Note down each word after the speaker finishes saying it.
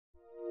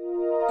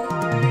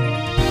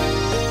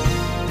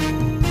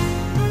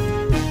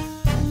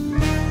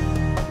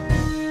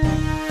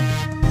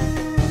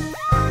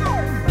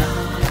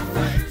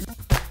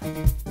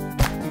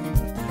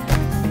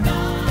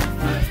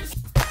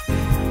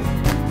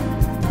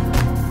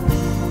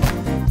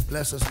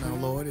Bless us now,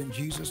 Lord. In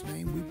Jesus'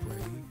 name we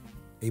pray.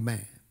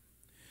 Amen.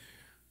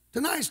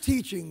 Tonight's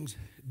teachings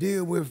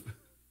deal with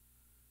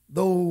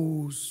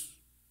those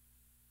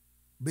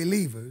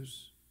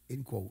believers,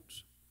 in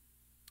quotes,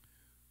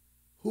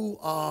 who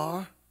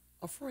are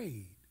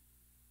afraid.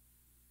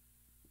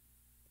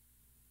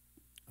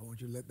 I want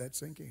you to let that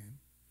sink in.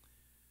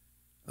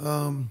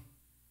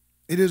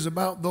 It is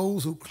about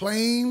those who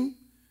claim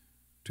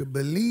to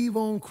believe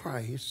on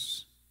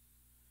Christ,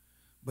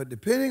 but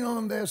depending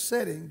on their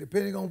setting,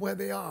 depending on where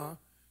they are,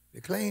 they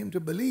claim to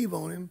believe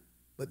on him,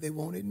 but they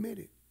won't admit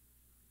it.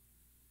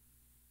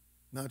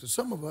 Now, to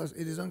some of us,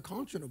 it is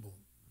unconscionable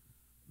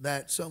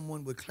that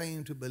someone would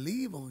claim to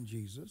believe on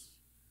Jesus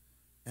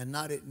and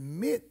not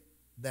admit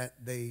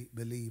that they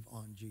believe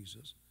on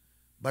Jesus.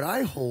 But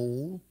I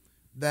hold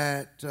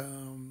that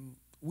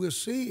we're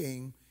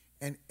seeing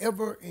an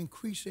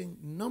ever-increasing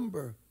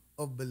number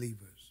of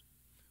believers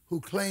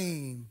who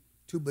claim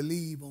to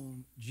believe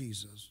on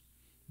Jesus,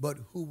 but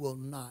who will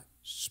not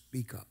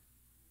speak up.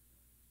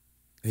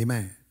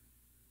 Amen.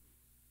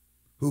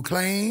 Who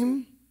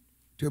claim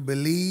to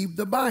believe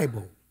the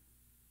Bible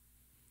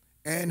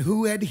and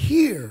who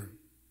adhere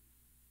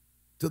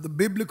to the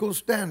biblical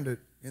standard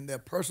in their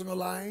personal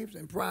lives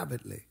and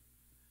privately.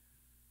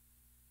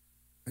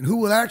 And who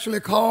will actually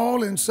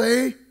call and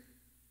say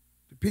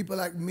to people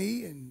like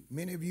me and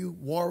many of you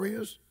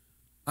warriors,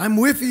 I'm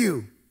with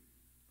you.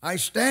 I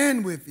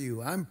stand with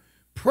you. I'm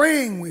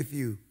praying with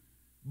you,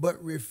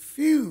 but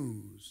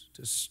refuse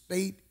to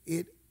state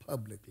it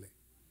publicly.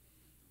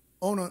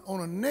 On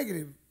a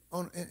negative,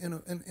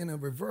 in a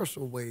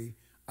reversal way,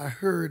 I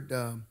heard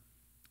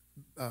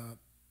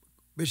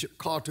Bishop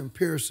Carlton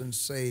Pearson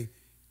say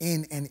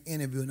in an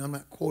interview, and I'm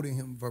not quoting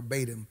him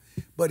verbatim,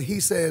 but he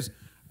says,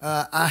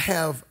 I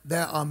have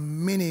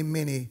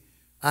many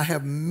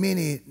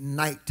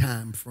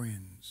nighttime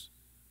friends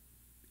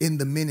in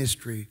the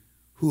ministry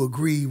who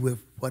agree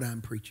with what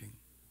I'm preaching.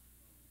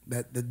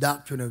 That the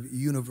doctrine of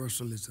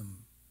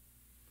universalism.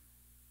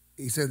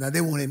 He says, now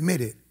they won't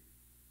admit it,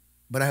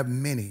 but I have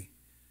many.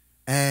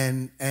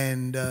 And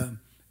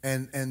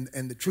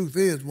the truth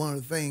is, one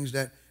of the things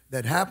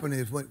that happened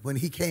is when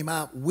he came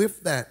out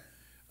with that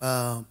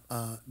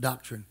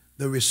doctrine,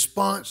 the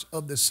response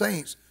of the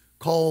saints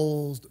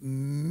caused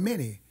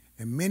many,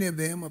 and many of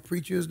them are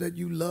preachers that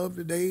you love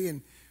today,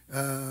 and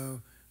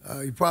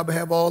you probably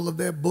have all of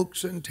their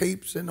books and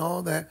tapes and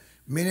all that.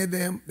 Many of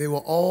them, they were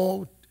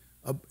all,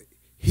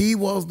 he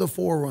was the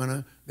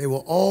forerunner. They were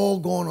all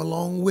going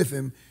along with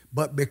him,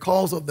 but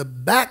because of the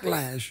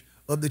backlash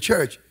of the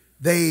church,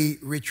 they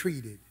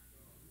retreated.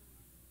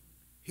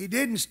 He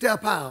didn't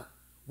step out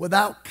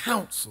without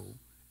counsel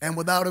and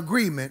without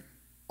agreement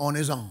on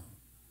his own.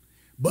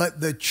 But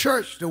the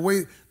church, the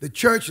way the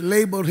church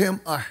labeled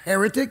him a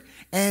heretic,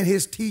 and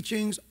his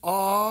teachings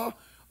are,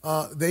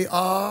 they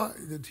are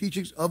the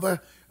teachings of a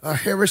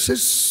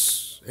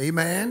heresis.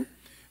 Amen.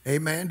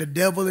 Amen. The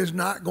devil is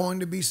not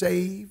going to be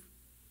saved.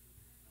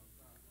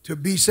 To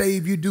be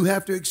saved, you do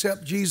have to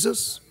accept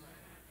Jesus.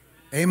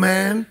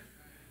 Amen.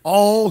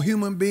 All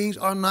human beings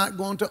are not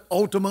going to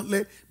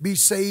ultimately be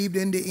saved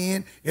in the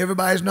end.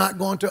 Everybody's not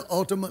going to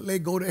ultimately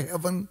go to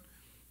heaven,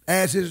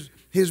 as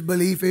his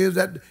belief is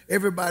that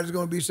everybody's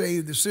going to be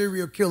saved. The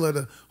serial killer,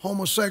 the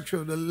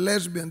homosexual, the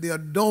lesbian, the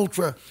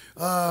adulterer,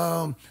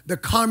 the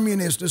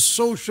communist, the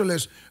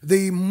socialist,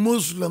 the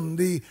Muslim,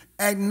 the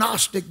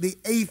agnostic, the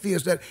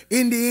atheist, that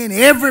in the end,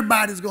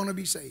 everybody's going to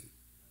be saved.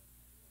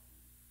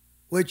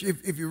 Which,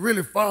 if you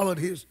really followed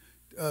his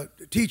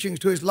teachings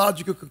to his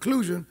logical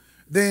conclusion,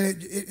 then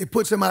it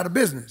puts him out of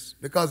business.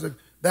 Because if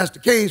that's the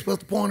case, what's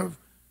the point of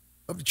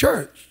the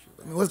church?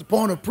 I mean, what's the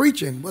point of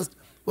preaching? What's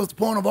the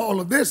point of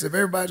all of this if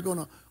everybody's going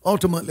to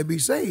ultimately be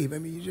saved? I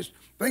mean, you just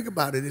think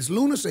about it. It's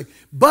lunacy.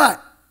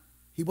 But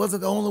he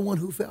wasn't the only one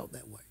who felt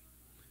that way.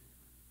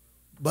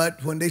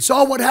 But when they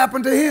saw what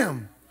happened to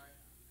him,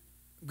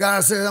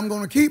 God said, I'm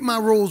going to keep my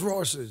Rolls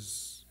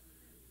Royces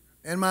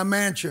and my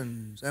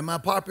mansions and my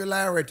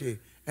popularity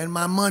and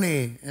my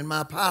money and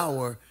my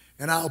power,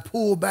 and I'll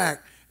pull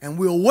back. And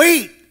we'll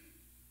wait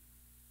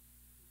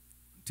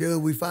till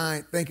we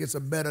think it's a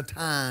better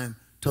time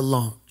to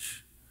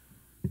launch.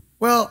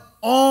 Well,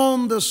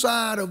 on the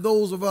side of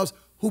those of us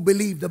who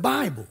believe the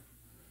Bible,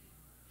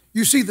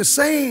 you see the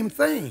same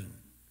thing.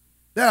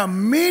 There are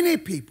many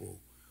people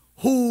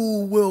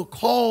who will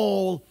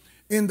call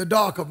in the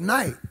dark of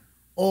night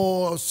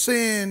or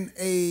send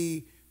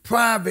a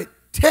private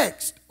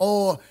text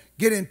or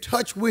get in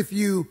touch with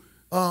you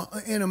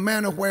in a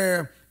manner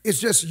where it's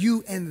just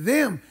you and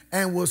them,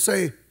 and will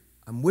say,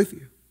 I'm with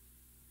you.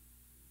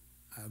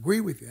 I agree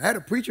with you. I had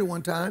a preacher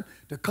one time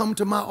to come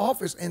to my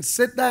office and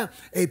sit down,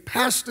 a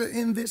pastor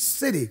in this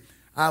city.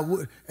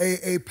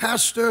 A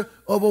pastor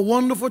of a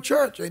wonderful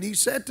church, and he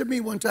said to me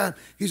one time,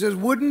 he says,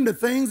 "Wouldn't the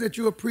things that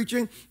you are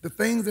preaching, the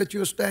things that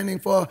you're standing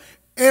for,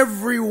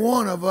 every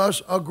one of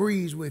us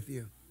agrees with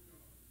you?"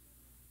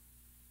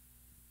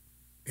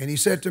 And he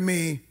said to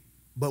me,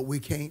 "But we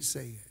can't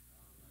say it.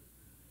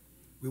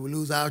 We will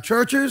lose our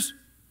churches.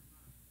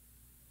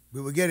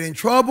 We will get in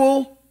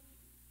trouble.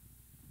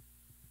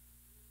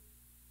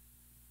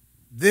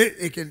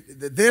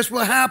 This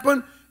will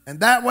happen and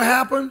that will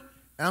happen."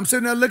 And I'm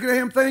sitting there looking at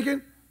him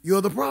thinking,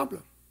 "You're the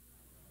problem.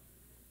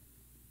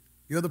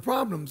 You're the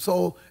problem."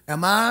 So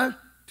am I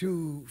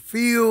to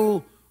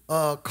feel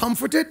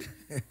comforted?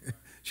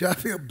 Should I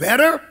feel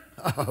better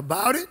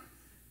about it?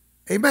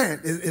 Amen.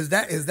 Is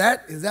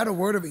that a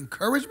word of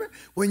encouragement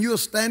when you're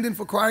standing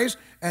for Christ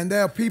and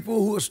there are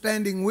people who are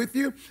standing with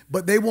you,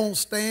 but they won't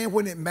stand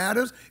when it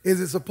matters? Is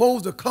it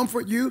supposed to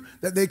comfort you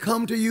that they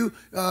come to you?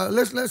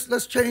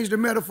 Let's change the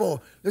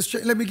metaphor.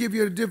 Let me give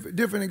you a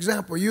different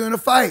example. You're in a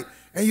fight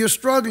and you're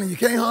struggling. You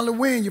can't hardly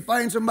win. You're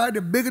fighting somebody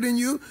that's bigger than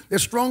you, they're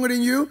stronger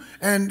than you,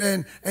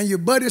 and your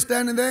buddy's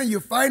standing there and you're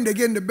fighting. They're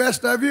getting the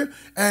best of you.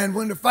 And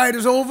when the fight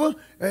is over,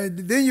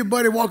 then your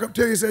buddy walk up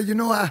to you and say, "You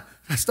know, I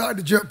started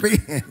to jump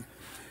in.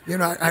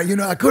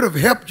 I could have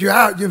helped you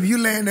out if you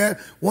laying there,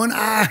 one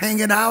eye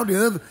hanging out,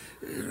 the other."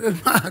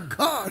 My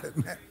God,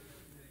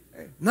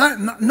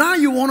 man. Now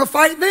you want to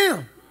fight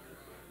them.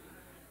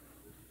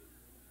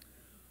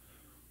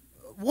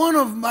 One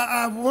of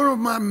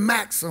my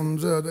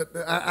maxims that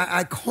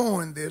I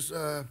coined this,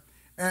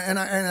 and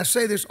I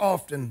say this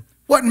often: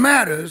 what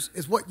matters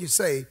is what you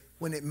say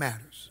when it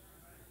matters.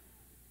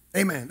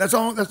 Amen. That's the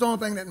only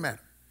thing that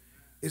matters.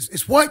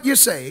 It's what you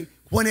say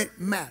when it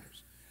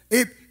matters.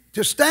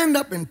 To stand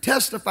up and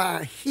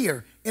testify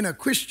here in a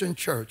Christian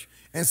church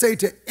and say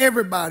to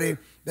everybody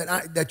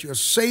that you're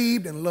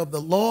saved and love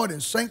the Lord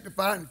and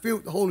sanctified and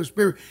filled with the Holy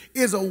Spirit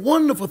is a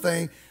wonderful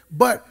thing.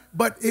 But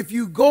if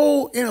you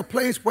go in a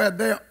place where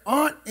there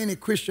aren't any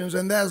Christians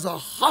and there's a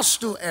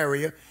hostile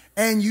area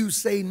and you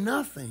say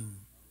nothing,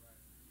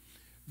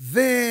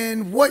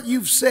 then what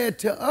you've said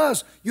to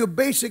us, you're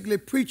basically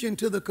preaching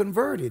to the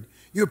converted.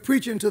 You're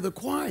preaching to the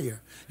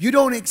choir. You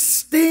don't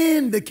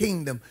extend the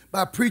kingdom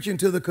by preaching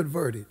to the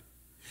converted.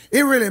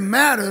 It really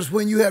matters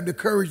when you have the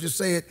courage to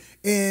say it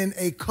in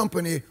a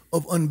company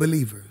of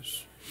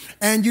unbelievers.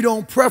 And you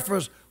don't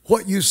preface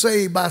what you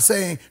say by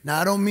saying,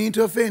 "Now, I don't mean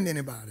to offend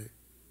anybody.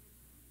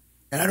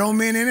 And I don't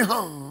mean any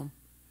harm.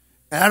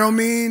 And I don't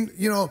mean,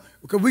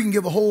 because we can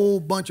give a whole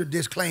bunch of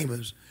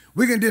disclaimers.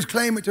 We can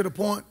disclaim it to the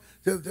point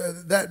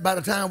that by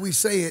the time we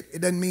say it, it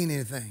doesn't mean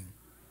anything."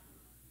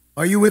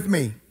 Are you with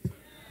me?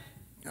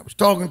 I was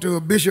talking to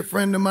a bishop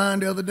friend of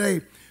mine the other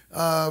day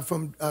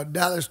from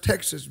Dallas,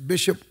 Texas,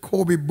 Bishop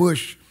Corby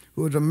Bush,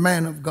 who is a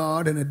man of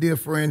God and a dear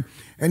friend.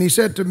 And he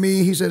said to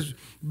me, he says,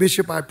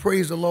 "Bishop, I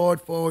praise the Lord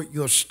for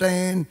your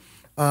stand.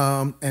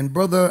 And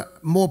brother,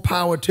 more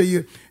power to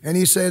you." And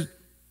he said,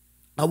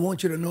 "I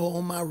want you to know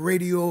on my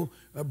radio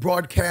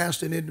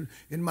broadcast and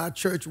in my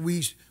church,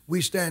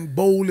 we stand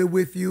boldly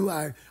with you.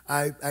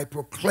 I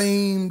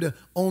proclaimed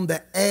on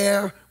the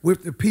air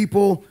with the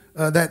people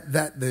that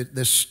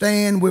the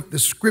stand with the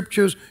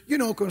scriptures,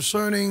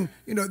 concerning,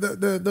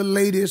 the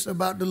latest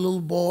about the little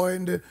boy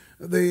and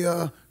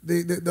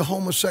the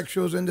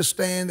homosexuals, and the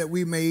stand that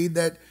we made,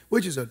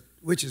 which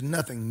is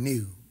nothing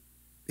new.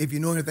 If you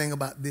know anything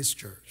about this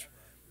church,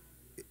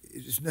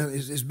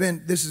 this has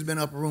been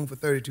upper room for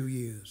 32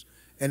 years.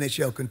 And it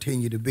shall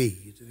continue to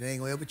be. It ain't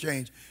gonna ever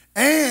change.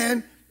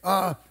 And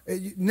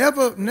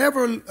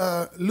never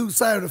lose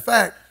sight of the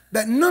fact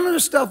that none of the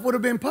stuff would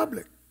have been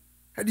public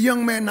had the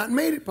young man not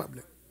made it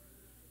public.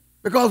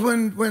 Because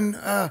when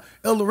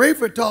Elder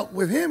Rayford talked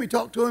with him, he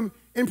talked to him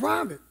in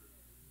private,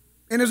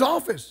 in his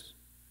office.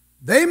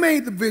 They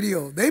made the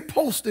video. They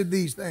posted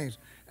these things.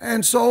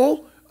 And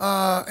so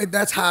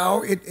that's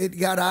how it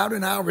got out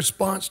and our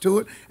response to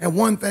it. And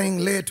one thing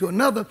led to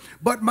another.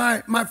 But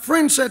my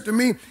friend said to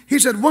me, he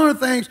said, one of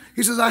the things,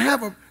 he says,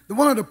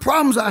 one of the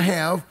problems I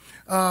have,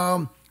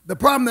 the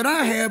problem that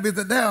I have is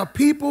that there are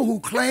people who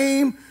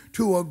claim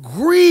to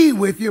agree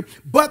with you,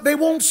 but they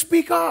won't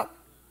speak up.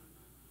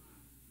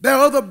 There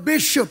are other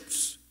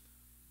bishops,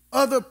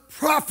 other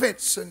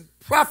prophets and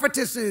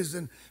prophetesses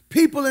and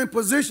people in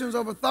positions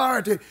of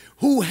authority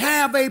who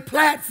have a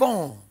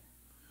platform,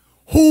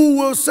 who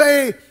will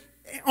say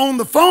on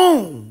the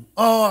phone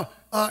or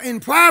in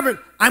private,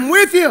 "I'm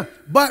with you,"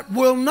 but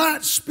will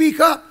not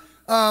speak up.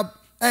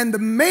 And the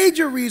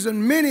major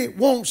reason many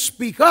won't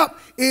speak up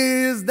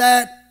is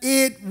that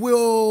it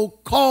will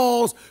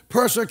cause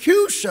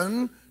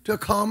persecution to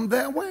come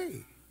their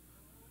way.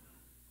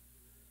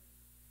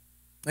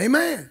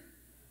 Amen.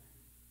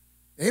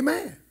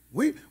 Amen.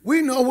 We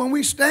know when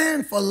we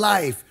stand for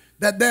life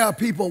that there are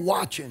people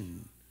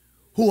watching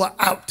who are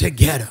out to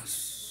get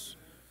us,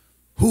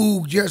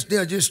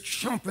 they're just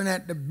chomping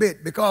at the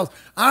bit, because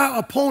our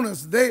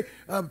opponents,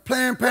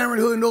 Planned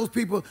Parenthood and those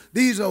people,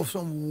 these are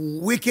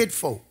some wicked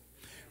folk.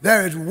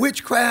 There is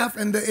witchcraft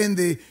in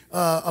the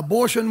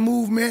abortion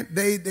movement.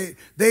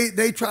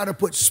 They try to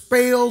put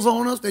spells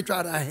on us. They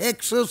try to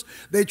hex us.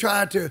 They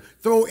try to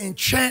throw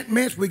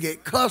enchantments. We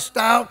get cussed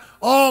out.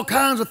 All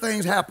kinds of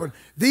things happen.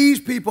 These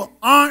people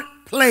aren't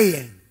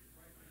playing.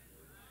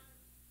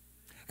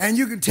 And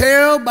you can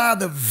tell by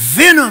the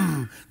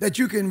venom that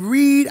you can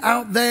read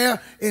out there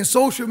in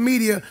social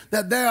media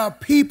that there are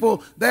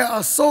people, there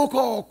are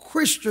so-called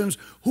Christians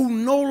who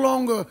no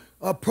longer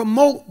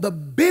promote the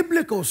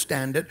biblical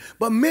standard,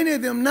 but many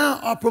of them now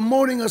are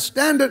promoting a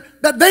standard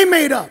that they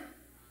made up.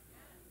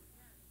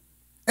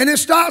 And it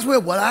starts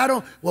with, what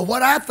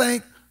I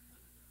think,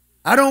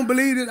 I don't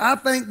believe it, I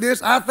think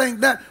this, I think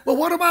that. Well,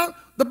 what about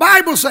the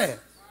Bible says?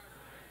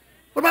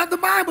 What about the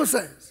Bible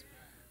says?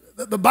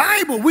 The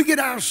Bible, we get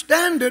our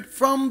standard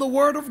from the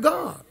Word of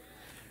God.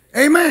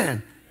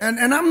 Amen.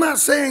 And I'm not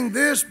saying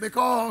this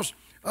because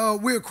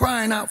we're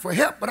crying out for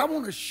help, but I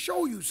want to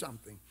show you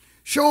something.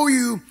 Show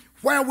you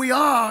where we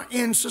are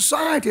in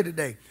society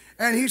today.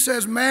 And he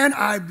says, man,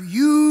 I've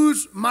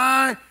used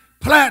my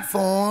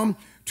platform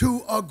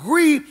to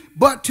agree,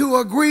 but to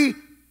agree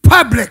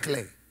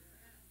publicly.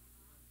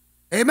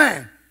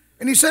 Amen.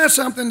 And he says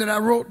something that I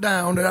wrote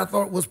down that I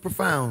thought was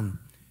profound.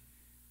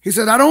 He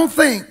said, I don't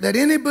think that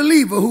any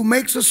believer who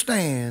makes a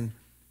stand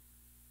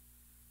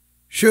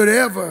should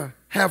ever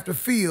have to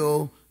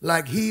feel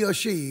like he or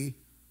she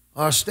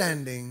are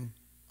standing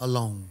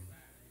alone.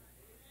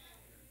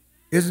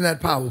 Isn't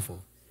that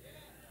powerful?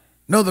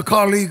 Another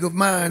colleague of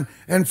mine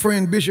and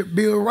friend, Bishop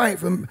Bill Wright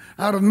from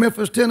out of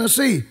Memphis,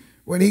 Tennessee,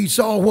 when he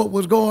saw what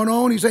was going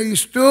on, he said he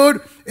stood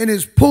in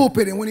his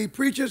pulpit, and when he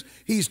preaches,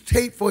 he's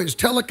taped for his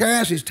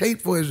telecast, he's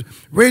taped for his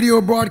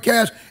radio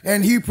broadcast,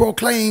 and he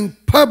proclaimed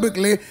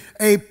publicly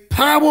a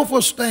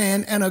powerful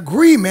stand and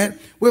agreement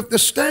with the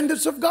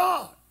standards of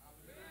God.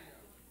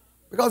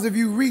 Because if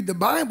you read the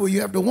Bible,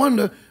 you have to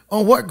wonder,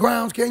 on what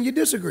grounds can you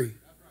disagree?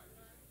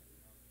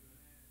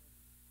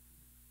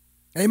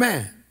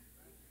 Amen.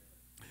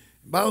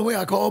 By the way,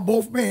 I called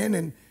both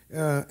men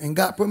and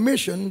got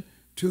permission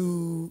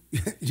to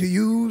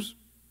use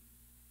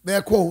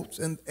their quotes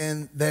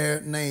and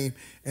their name.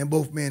 And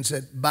both men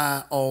said,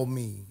 by all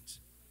means.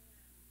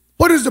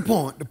 What is the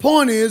point? The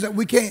point is that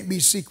we can't be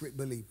secret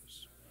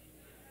believers.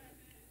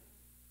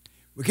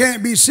 We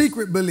can't be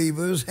secret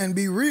believers and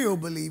be real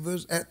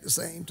believers at the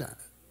same time.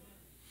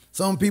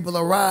 Some people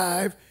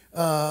arrive,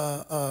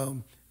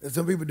 some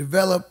people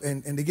develop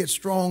and they get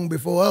strong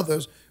before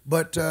others,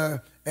 but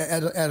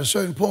at a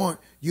certain point,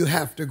 you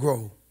have to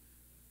grow.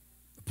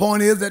 The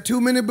point is that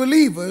too many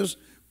believers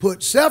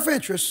put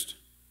self-interest,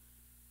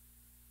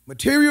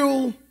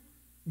 material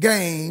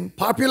gain,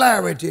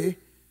 popularity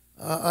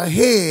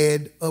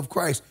ahead of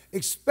Christ,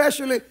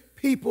 especially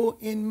people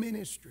in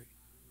ministry.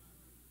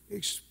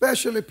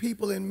 Especially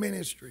people in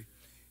ministry.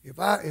 If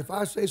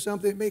I say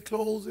something, it may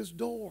close this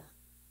door.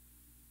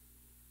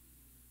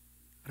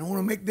 I don't want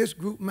to make this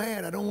group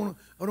mad. I don't want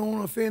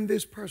to offend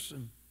this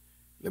person.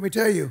 Let me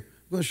tell you,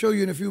 I'm going to show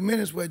you in a few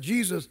minutes where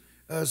Jesus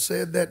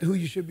said that who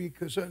you should be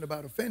concerned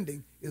about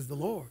offending is the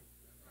Lord.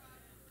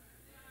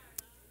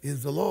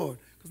 Is the Lord.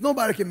 Because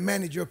nobody can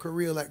manage your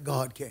career like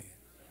God can.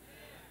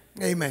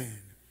 Amen.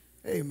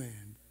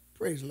 Amen.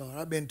 Praise the Lord.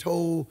 I've been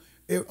told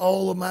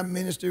all of my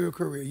ministerial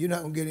career, you're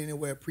not going to get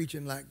anywhere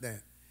preaching like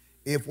that.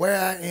 If where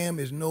I am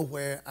is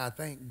nowhere, I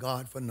thank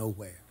God for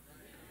nowhere.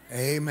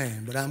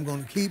 Amen. But I'm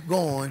going to keep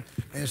going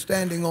and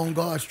standing on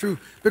God's truth.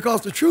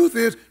 Because the truth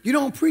is, you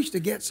don't preach to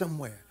get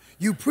somewhere.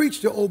 You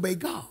preach to obey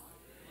God.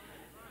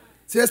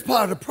 See, that's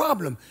part of the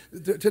problem.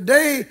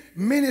 Today,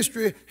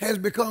 ministry has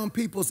become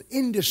people's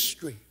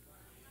industry.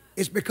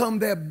 It's become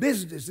their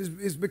business.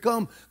 It's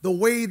become the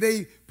way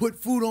they put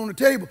food on the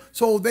table.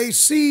 So they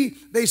see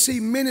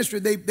ministry.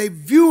 They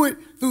view it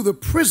through the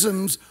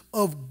prisms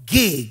of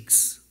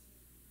gigs.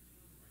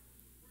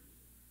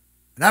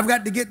 And I've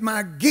got to get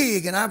my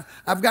gig, and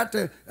I've got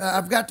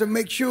to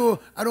make sure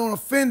I don't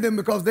offend them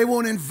because they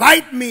won't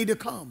invite me to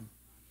come.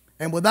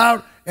 And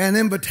without an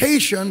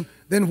invitation,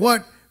 then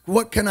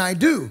what can I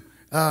do?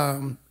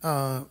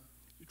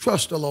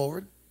 Trust the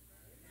Lord.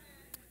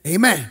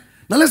 Amen.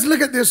 Now let's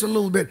look at this a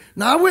little bit.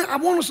 Now I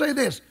want to say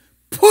this: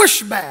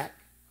 pushback.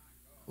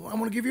 I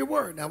want to give you a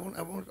word. I want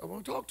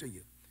to talk to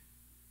you.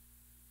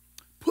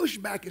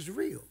 Pushback is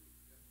real.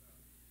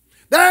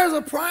 There's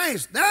a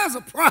price. There's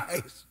a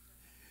price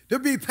to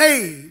be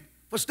paid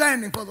for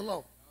standing for the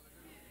Lord.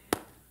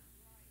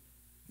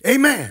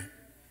 Amen.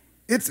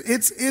 It's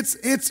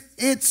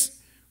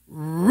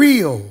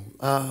real.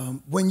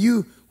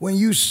 When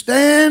you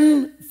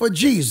stand for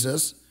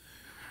Jesus,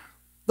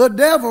 the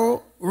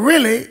devil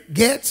really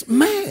gets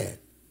mad.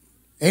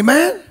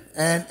 Amen.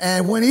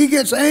 And when he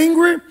gets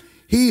angry,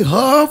 he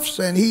huffs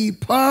and he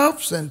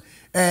puffs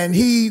and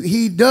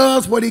he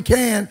does what he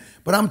can.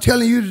 But I'm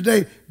telling you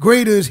today,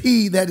 greater is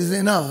he that is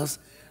in us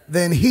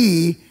than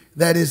he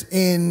that is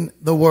in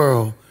the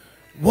world.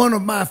 One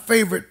of my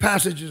favorite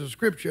passages of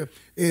scripture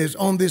is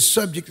on this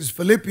subject is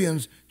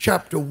Philippians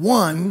chapter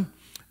 1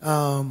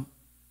 and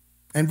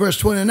verse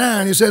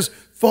 29. It says,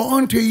 for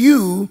unto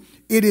you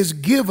it is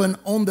given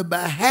on the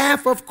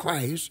behalf of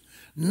Christ,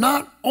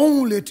 not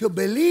only to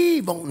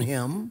believe on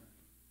him,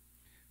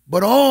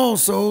 but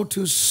also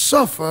to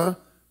suffer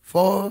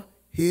for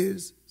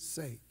his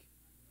sake.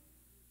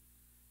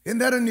 Isn't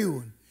that a new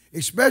one?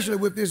 Especially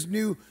with this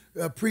new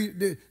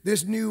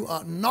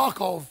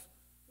knockoff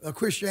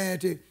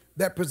Christianity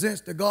that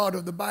presents the God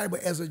of the Bible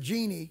as a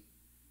genie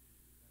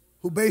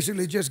who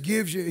basically just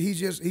gives you, he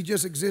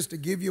just exists to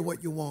give you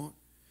what you want.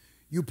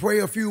 You pray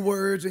a few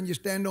words and you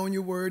stand on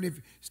your word. If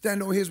you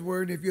stand on his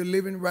word, if you're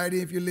living right,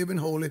 if you're living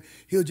holy,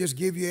 he'll just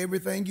give you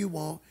everything you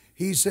want.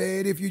 He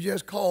said, if you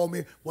just call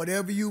me,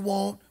 whatever you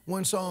want,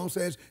 one song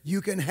says, you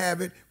can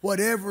have it,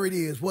 whatever it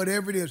is,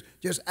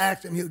 just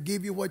ask him, he'll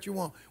give you what you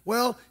want.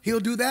 Well, he'll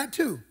do that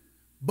too.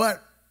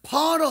 But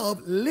part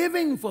of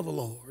living for the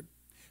Lord,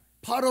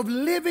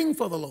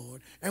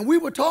 and we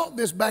were taught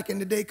this back in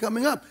the day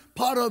coming up,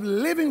 part of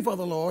living for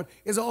the Lord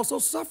is also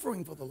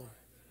suffering for the Lord.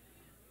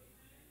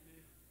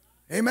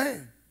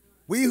 Amen.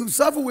 We who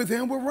suffer with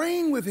him will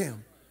reign with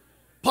him.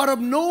 Part of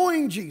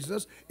knowing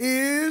Jesus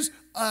is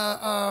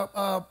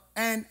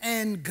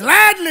and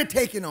gladly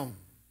taking on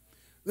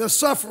the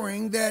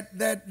suffering that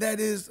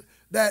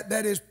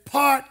is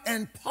part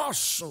and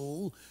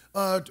parcel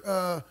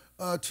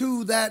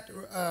to that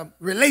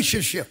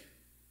relationship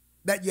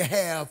that you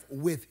have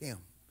with him.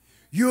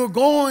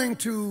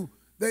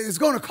 It's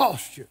going to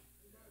cost you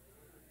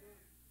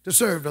to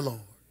serve the Lord.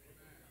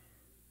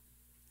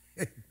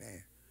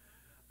 Amen.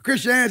 A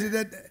Christianity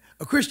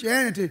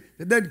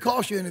that doesn't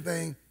cost you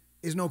anything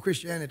is no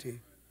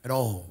Christianity at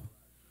all.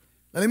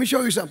 Now let me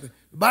show you something.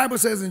 The Bible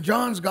says in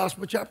John's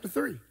Gospel, chapter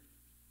 3.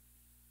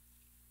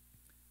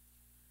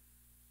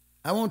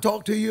 I want to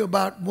talk to you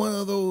about one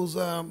of those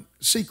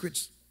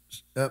secret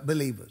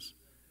believers.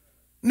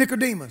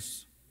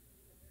 Nicodemus.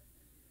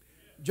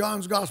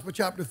 John's Gospel,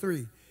 chapter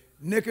 3.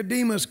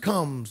 Nicodemus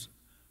comes.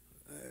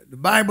 The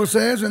Bible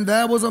says, and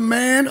there was a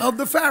man of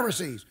the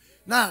Pharisees.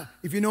 Now,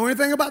 if you know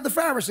anything about the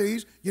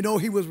Pharisees, you know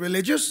he was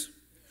religious.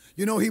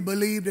 You know he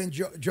believed in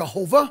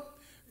Jehovah.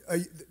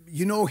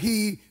 You know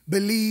he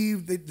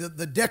believed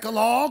the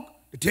Decalogue,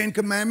 the Ten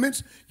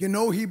Commandments. You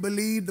know he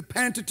believed the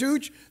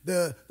Pentateuch,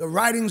 the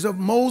writings of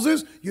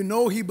Moses. You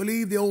know he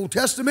believed the Old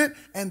Testament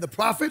and the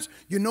prophets.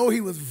 You know he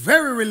was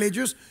very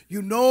religious.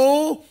 You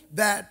know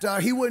that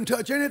he wouldn't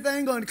touch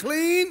anything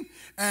unclean.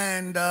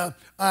 And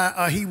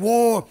he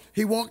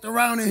walked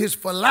around in his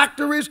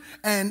phylacteries.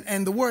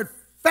 And the word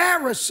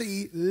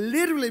Pharisee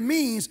literally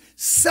means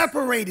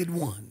separated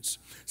ones.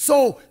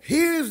 So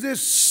here's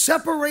this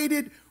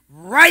separated,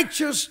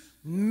 righteous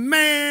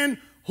man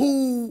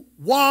who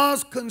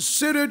was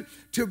considered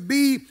to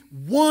be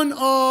one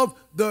of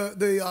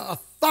the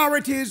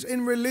authorities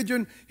in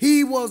religion.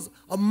 He was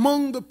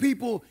among the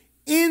people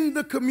in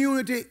the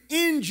community,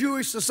 in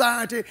Jewish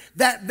society,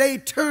 that they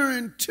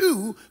turned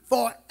to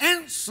for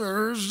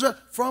answers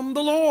from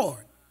the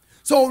Lord.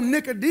 So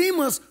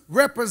Nicodemus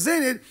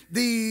represented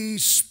the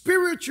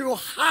spiritual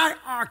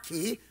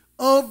hierarchy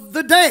of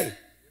the day.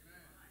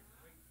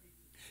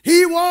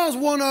 He was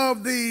one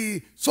of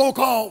the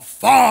so-called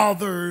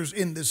fathers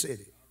in the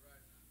city,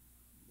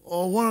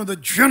 or one of the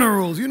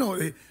generals, you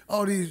know,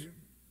 all these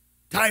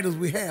titles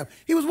we have.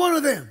 He was one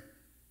of them.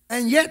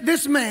 And yet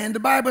this man, the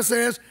Bible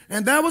says,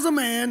 and there was a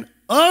man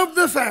of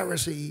the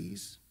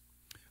Pharisees,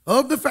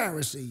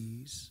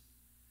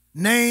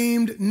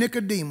 named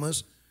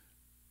Nicodemus,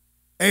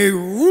 a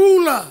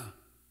ruler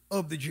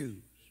of the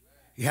Jews.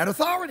 He had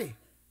authority.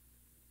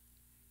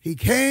 He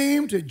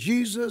came to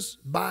Jesus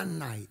by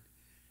night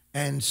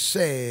and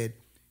said,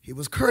 he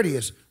was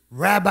courteous,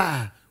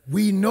 Rabbi,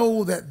 we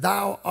know that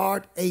thou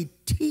art a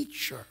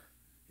teacher.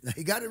 Now,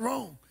 he got it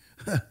wrong.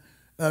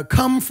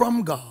 Come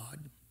from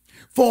God.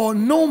 For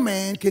no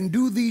man can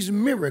do these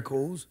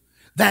miracles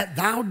that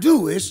thou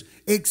doest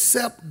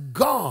except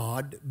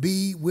God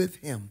be with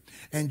him.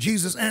 And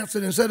Jesus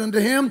answered and said unto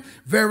him,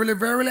 Verily,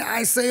 verily,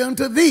 I say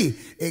unto thee,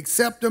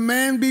 except a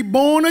man be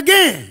born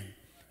again,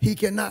 he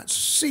cannot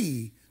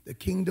see the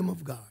kingdom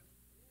of God.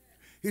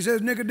 He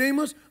says,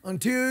 Nicodemus,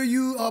 until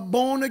you are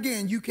born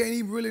again, you can't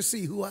even really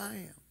see who I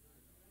am.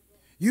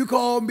 You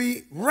call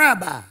me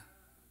rabbi.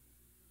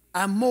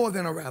 I'm more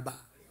than a rabbi.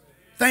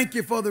 Thank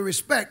you for the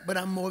respect, but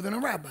I'm more than a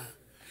rabbi.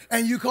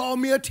 And you call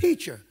me a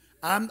teacher.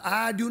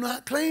 I do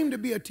not claim to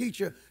be a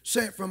teacher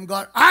sent from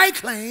God. I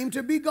claim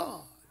to be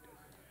God.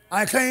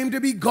 I claim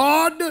to be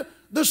God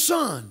the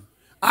Son.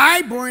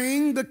 I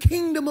bring the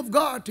kingdom of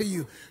God to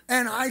you.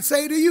 And I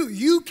say to you,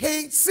 you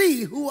can't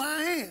see who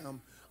I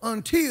am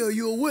until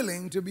you're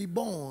willing to be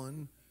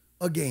born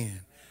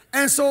again.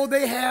 And so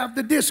they have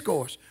the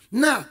discourse.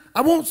 Now,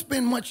 I won't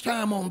spend much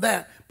time on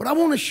that, but I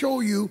want to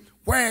show you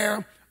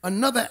where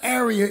another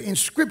area in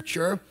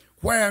Scripture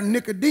where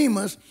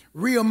Nicodemus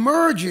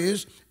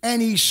reemerges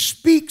and he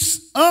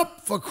speaks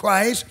up for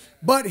Christ,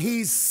 but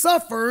he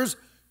suffers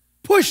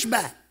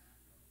pushback.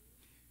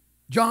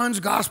 John's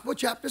Gospel,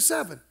 chapter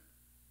 7,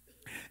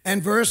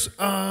 and verse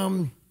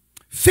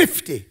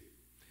 50.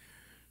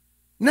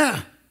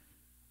 Now,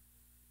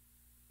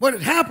 what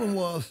had happened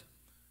was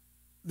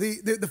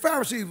the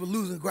Pharisees were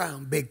losing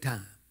ground big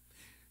time.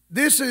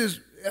 this is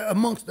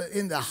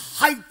in the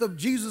height of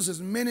Jesus'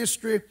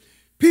 ministry.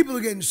 People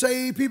are getting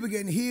saved, people are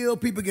getting healed,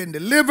 people are getting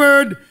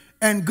delivered,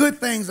 and good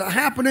things are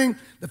happening.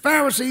 The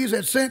Pharisees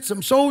had sent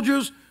some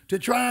soldiers to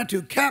try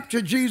to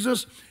capture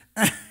Jesus.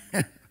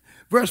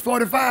 Verse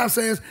 45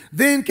 says,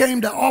 then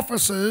came the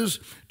officers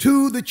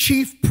to the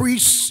chief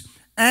priests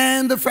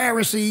and the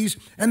Pharisees,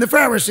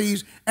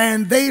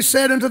 and they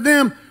said unto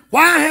them,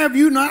 why have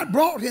you not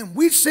brought him?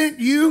 We sent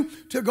you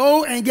to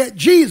go and get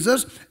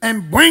Jesus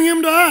and bring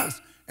him to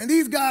us. And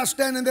these guys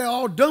standing there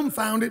all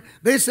dumbfounded,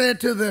 they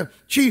said to the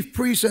chief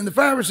priests and the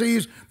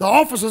Pharisees, the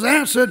officers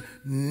answered,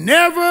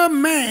 never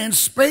man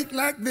spake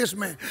like this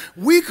man.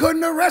 We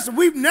couldn't arrest him.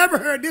 We've never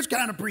heard this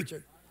kind of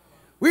preaching.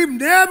 We've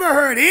never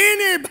heard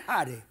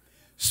anybody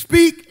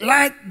speak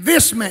like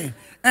this man.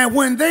 And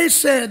when they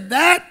said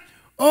that,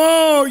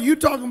 oh, you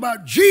talking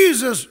about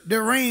Jesus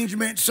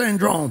derangement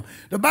syndrome.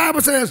 The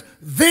Bible says,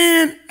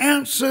 then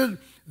answered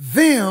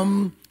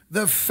them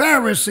the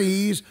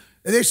Pharisees.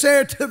 They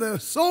said to the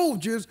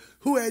soldiers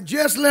who had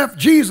just left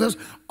Jesus,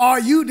 are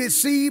you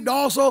deceived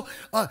also?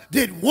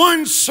 Did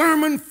one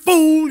sermon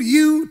fool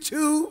you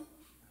too?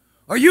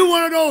 Are you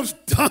one of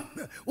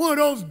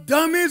those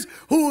dummies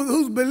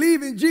who's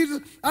believing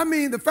Jesus? I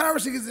mean, the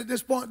Pharisees at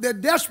this point, they're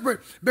desperate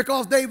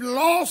because they've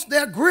lost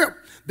their grip.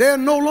 They're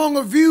no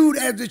longer viewed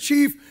as the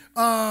chief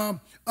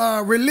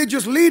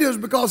religious leaders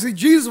because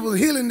Jesus was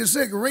healing the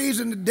sick,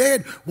 raising the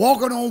dead,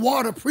 walking on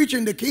water,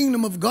 preaching the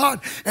kingdom of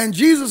God. And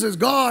Jesus is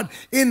God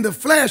in the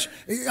flesh,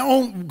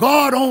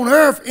 God on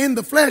earth in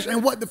the flesh.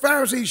 And what the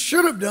Pharisees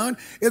should have done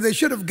is they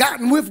should have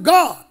gotten with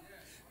God.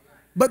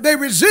 But they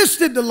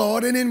resisted the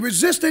Lord, and in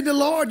resisting the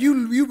Lord,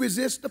 you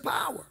resist the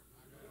power.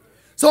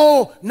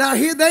 So now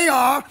here they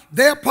are.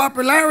 Their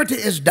popularity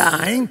is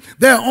dying.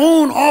 Their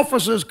own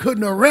officers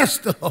couldn't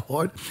arrest the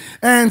Lord.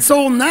 And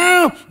so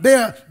now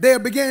they're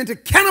beginning to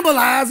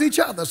cannibalize each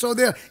other. So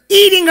they're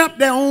eating up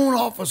their own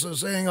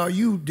officers, saying, are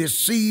you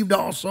deceived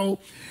also?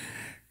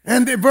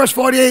 And then verse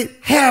 48,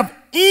 have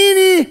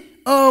any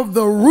of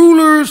the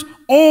rulers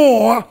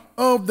or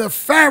of the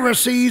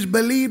Pharisees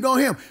believed on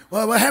him?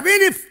 Well, have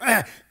any...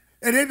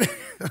 And then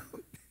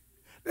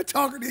they're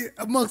talking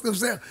amongst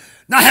themselves.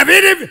 Now,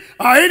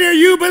 are any of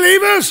you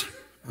believers?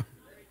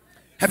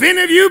 Have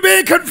any of you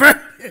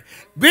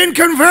been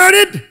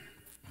converted?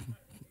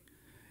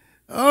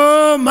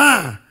 Oh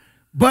my!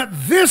 But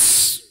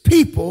this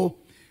people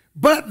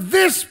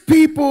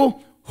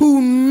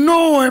who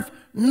knoweth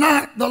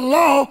not the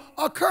law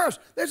are cursed.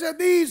 They said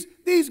these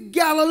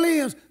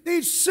Galileans,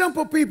 these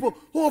simple people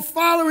who are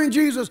following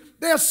Jesus,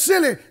 they're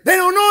silly. They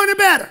don't know any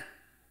better.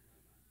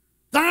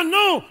 I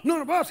know none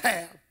of us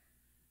have.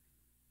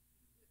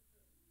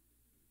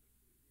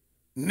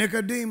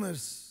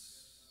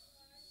 Nicodemus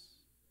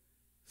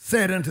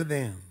said unto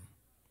them,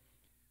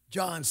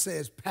 John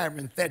says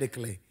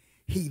parenthetically,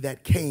 he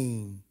that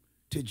came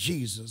to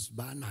Jesus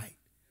by night,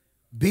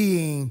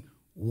 being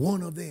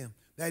one of them.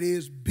 That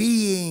is,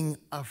 being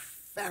a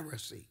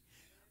Pharisee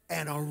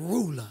and a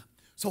ruler.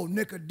 So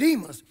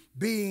Nicodemus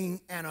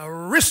being an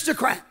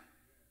aristocrat,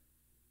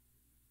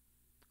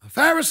 a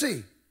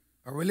Pharisee,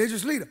 a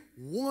religious leader,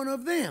 one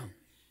of them,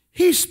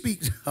 he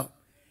speaks up.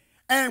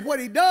 And what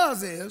he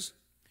does is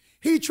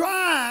he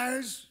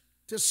tries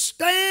to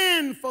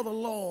stand for the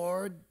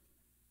Lord,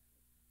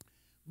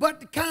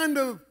 but to kind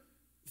of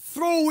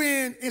throw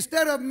in,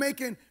 instead of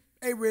making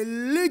a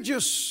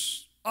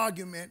religious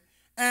argument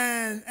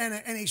and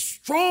a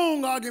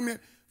strong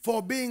argument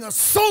for being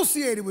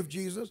associated with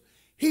Jesus,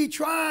 he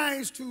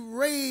tries to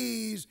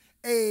raise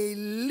a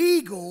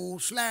legal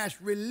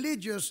 /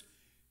 religious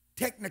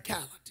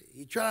technicality.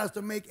 He tries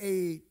to make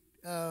a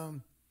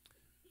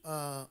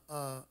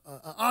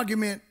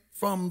argument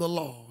from the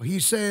law. He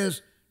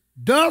says,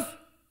 doth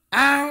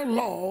our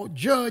law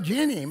judge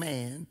any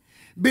man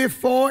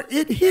before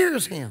it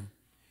hears him?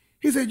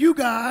 He said, you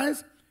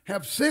guys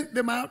have sent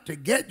them out to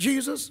get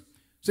Jesus.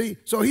 See,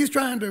 so he's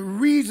trying to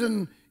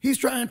reason, he's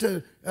trying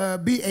to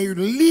be a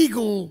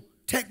legal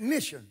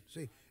technician.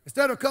 See,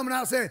 instead of coming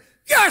out saying,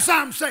 yes,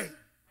 I'm saved.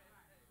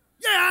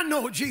 Yeah, I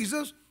know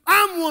Jesus.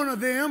 I'm one of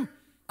them.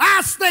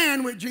 I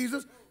stand with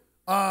Jesus.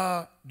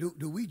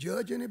 Do we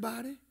judge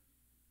anybody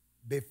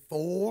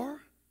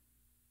before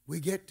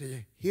we get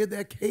to hear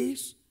their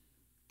case?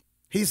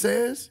 He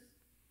says,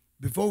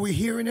 before we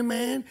hear any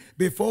man,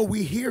 before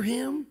we hear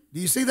him. Do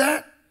you see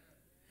that?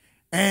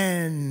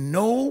 And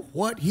know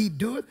what he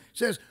doeth.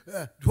 Says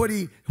what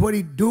he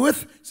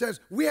doeth. Says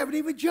we haven't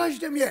even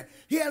judged him yet.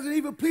 He hasn't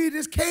even pleaded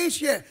his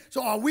case yet.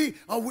 So are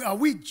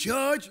we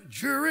judge,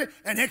 jury,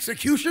 and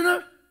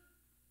executioner?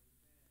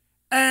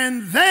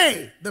 And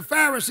they, the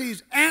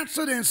Pharisees,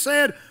 answered and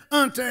said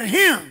unto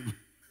him,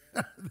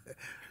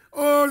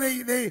 oh,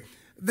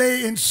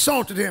 they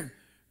insulted him.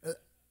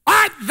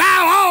 Art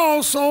thou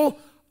also,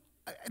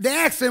 they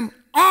asked him,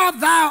 art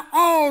thou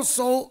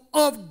also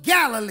of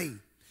Galilee?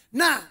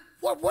 Now,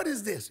 what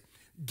is this?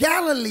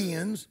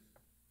 Galileans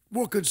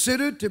were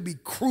considered to be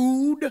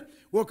crude,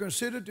 were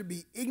considered to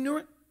be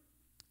ignorant,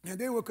 and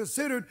they were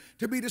considered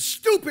to be the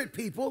stupid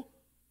people,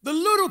 the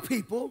little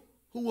people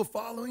who were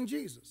following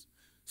Jesus.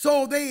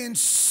 So they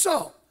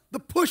insult the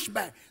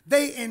pushback.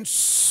 They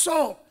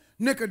insult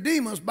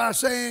Nicodemus by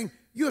saying,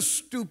 you're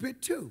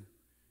stupid too.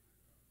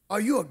 Are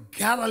you a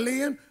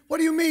Galilean? What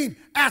do you mean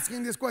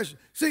asking this question?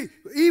 See,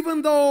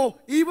 even though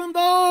he was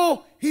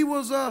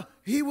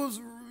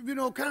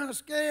kind of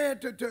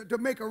scared to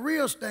make a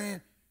real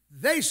stand,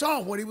 they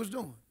saw what he was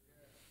doing.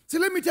 See,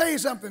 let me tell you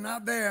something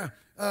out there,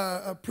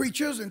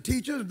 preachers and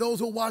teachers, those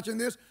who are watching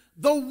this.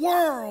 The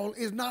world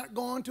is not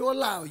going to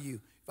allow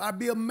you. If I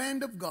be a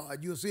man of God,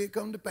 you'll see it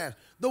come to pass.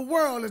 The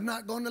world is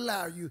not going to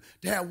allow you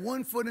to have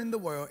 1 foot in the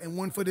world and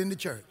 1 foot in the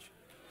church.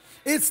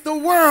 It's the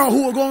world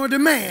who are going to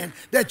demand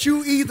that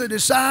you either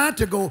decide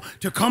to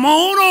come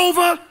on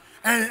over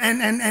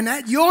and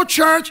at your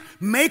church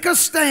make a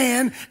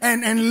stand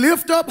and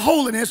lift up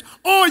holiness,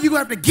 or you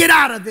have to get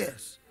out of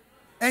this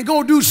and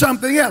go do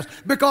something else,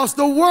 because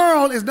the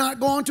world is not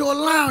going to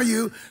allow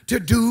you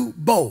to do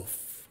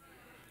both.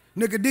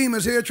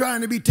 Nicodemus here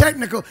trying to be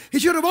technical. He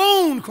should have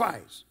owned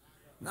Christ.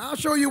 Now, I'll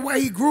show you where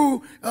he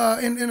grew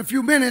in a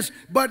few minutes,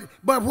 but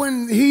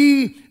when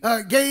he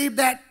gave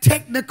that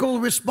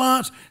technical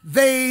response,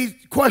 they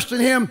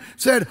questioned him,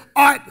 said,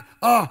 art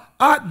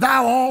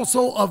thou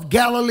also of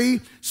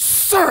Galilee?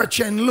 Search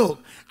and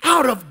look.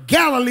 Out of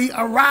Galilee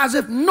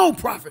ariseth no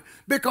prophet.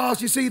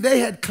 Because, you see, they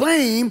had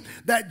claimed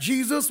that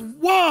Jesus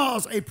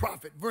was a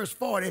prophet. Verse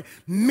 40,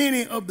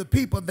 many of the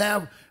people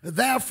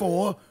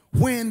therefore,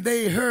 when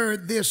they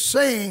heard this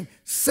saying,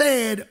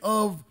 said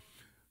of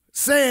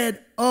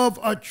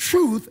a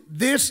truth,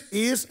 this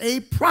is a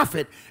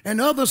prophet.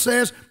 And others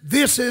says,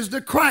 this is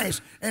the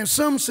Christ. And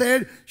some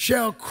said,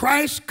 shall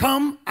Christ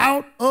come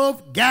out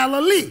of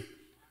Galilee?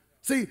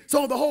 See,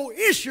 so the whole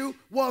issue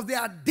was the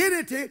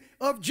identity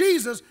of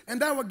Jesus,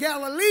 and there were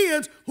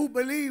Galileans who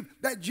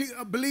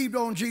believed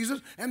on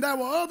Jesus, and there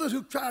were others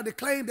who tried to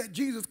claim that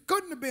Jesus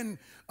couldn't have been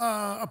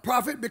a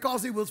prophet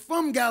because he was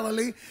from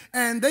Galilee,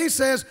 and they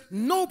says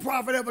no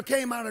prophet ever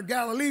came out of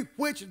Galilee,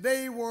 which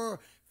they were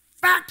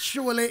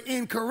factually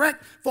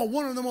incorrect, for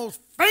one of the most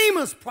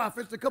famous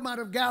prophets to come out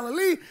of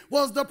Galilee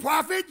was the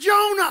prophet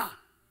Jonah.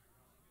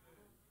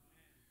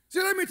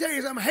 See, let me tell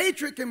you something.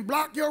 Hatred can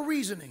block your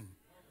reasoning.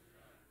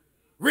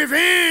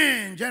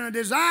 Revenge and a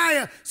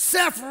desire,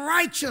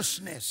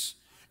 self-righteousness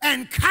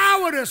and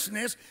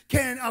cowardice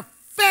can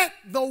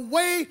affect the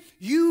way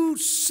you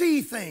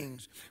see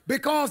things,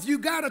 because you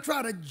got to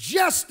try to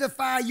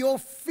justify your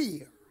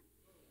fear.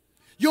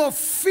 Your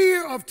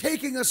fear of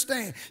taking a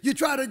stand. You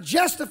try to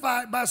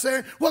justify it by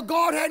saying, well,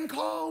 God hadn't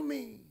called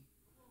me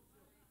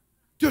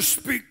to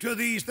speak to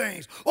these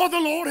things, or the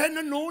Lord hadn't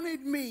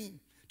anointed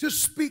me to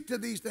speak to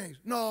these things.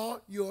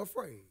 No, you're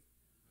afraid.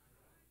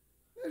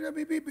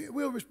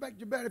 We'll respect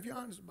you better if you're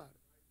honest about it.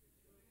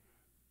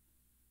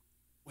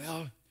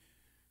 Well,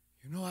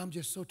 you know, I'm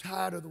just so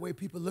tired of the way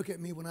people look at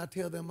me when I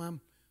tell them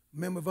I'm a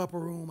member of Upper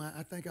Room.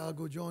 I think I'll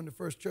go join the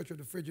First Church of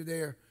the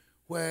Frigidaire,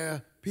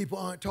 where people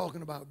aren't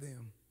talking about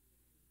them.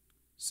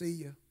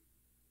 See ya.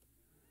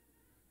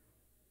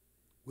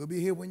 We'll be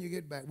here when you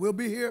get back. We'll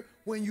be here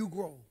when you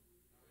grow.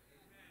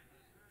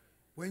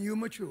 When you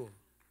mature.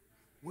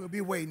 We'll be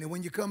waiting. And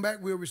when you come back,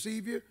 we'll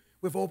receive you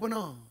with open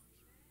arms.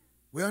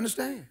 We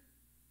understand.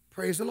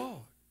 Praise the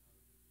Lord.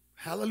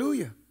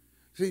 Hallelujah.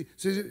 See,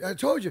 I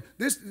told you,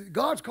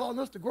 God's calling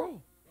us to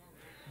grow.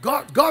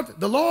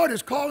 The Lord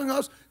is calling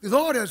us. The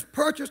Lord has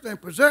purchased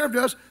and preserved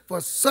us for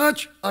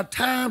such a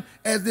time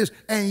as this.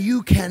 And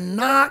you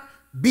cannot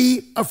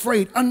be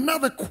afraid.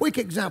 Another quick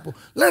example.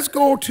 Let's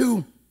go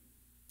to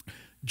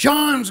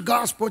John's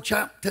Gospel,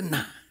 chapter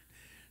 9.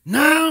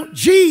 Now,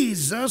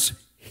 Jesus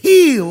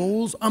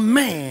heals a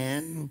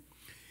man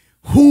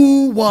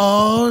who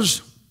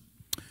was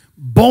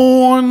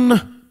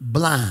born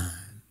blind.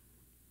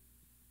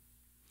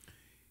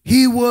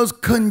 He was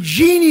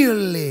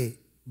congenially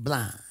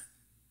blind.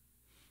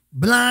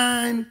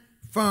 Blind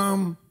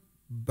from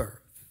birth.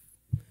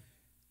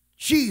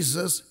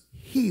 Jesus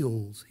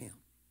heals him.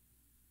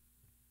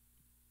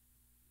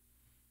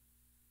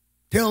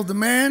 Tells the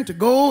man to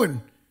go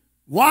and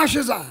wash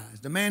his eyes.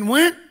 The man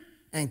went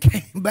and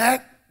came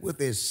back with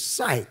his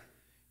sight.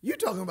 You're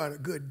talking about a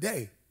good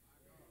day.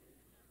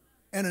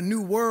 And a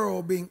new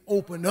world being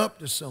opened up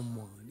to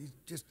someone.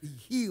 He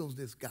heals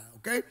this guy,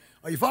 okay?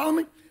 Are you following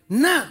me?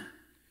 Now,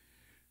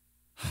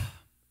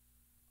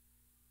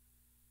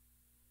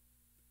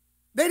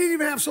 they didn't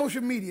even have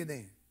social media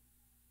then.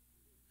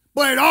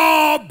 But it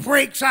all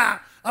breaks out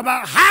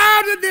about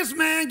how did this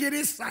man get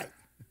his sight?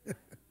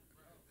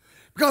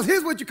 Because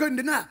here's what you couldn't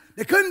deny.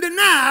 They couldn't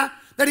deny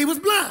that he was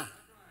blind.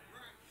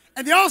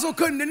 And they also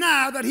couldn't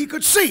deny that he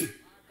could see.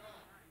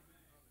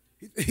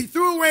 He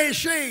threw away his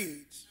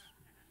shades.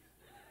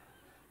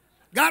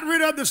 Got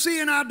rid of the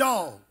seeing eye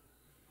dog.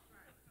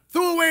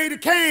 Threw away the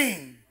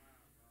cane.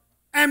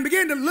 And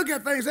began to look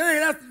at things.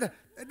 Hey,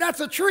 that's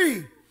a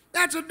tree.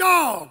 That's a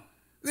dog.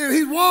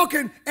 He's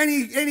walking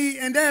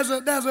and there's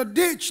a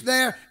ditch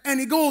there, and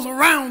he goes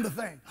around the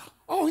thing.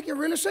 Oh, he can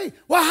really see.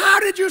 Well, how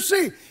did you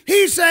see?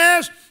 He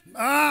says, look,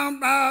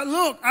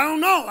 I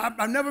don't know.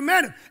 I've never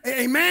met him.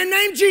 A man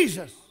named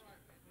Jesus.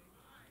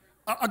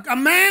 A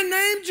man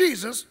named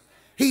Jesus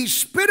He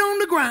spit on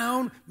the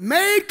ground,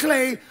 made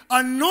clay,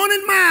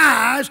 anointed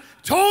my eyes,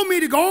 told me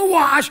to go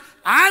wash.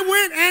 I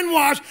went and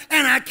washed,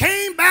 and I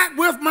came back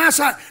with my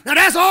sight. Now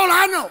that's all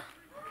I know.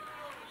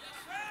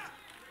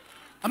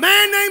 A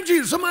man named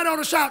Jesus. Somebody ought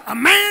to shout, a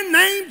man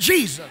named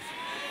Jesus.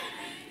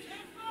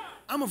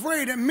 I'm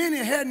afraid that many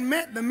hadn't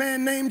met the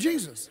man named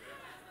Jesus.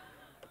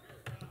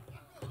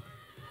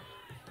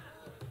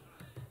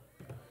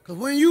 Because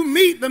when you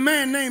meet the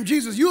man named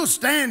Jesus, you'll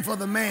stand for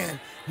the man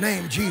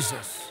named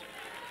Jesus.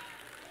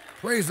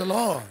 Praise the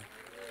Lord.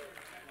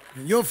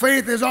 When your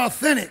faith is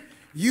authentic,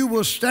 you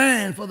will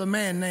stand for the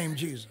man named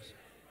Jesus.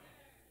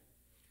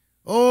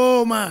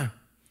 Oh my,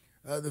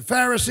 the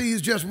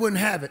Pharisees just wouldn't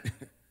have it.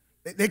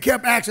 They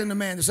kept asking the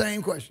man the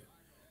same question.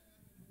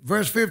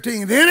 Verse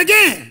 15, then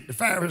again, the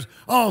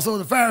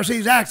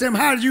Pharisees asked him,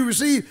 how did he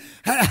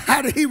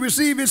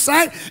receive his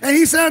sight? And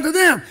he said to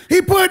them,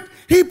 he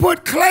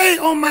put clay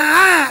on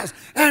my eyes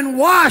and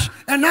washed,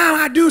 and now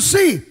I do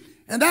see.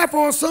 And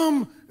therefore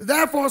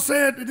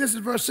said, this is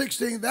verse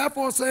 16,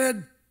 therefore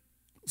said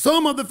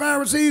some of the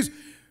Pharisees,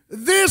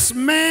 this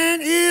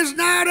man is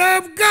not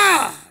of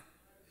God,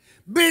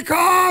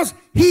 because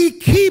he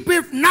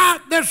keepeth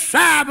not the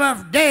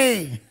Sabbath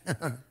day.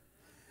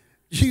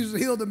 Jesus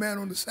healed the man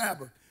on the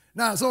Sabbath.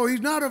 Now, so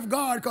he's not of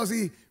God because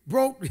he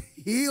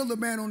healed the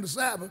man on the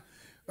Sabbath,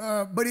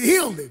 but he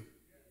healed him.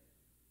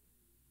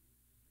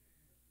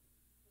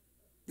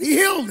 He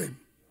healed him.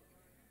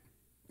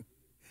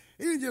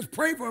 He didn't just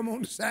pray for him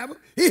on the Sabbath.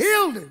 He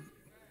healed him.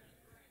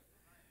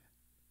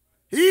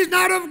 He's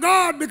not of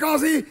God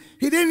because he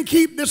didn't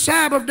keep the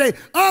Sabbath day.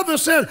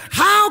 Others said,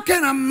 how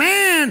can a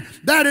man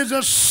that is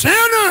a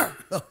sinner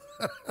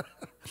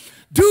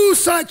do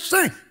such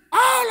things?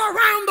 All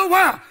around the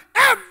world,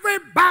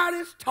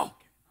 everybody's talking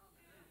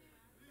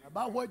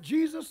about what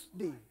Jesus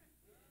did.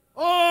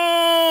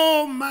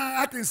 Oh my,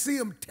 I can see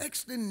them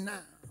texting now.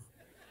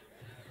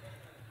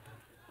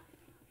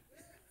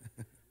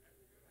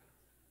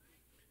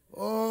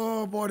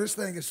 Oh boy, this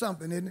thing is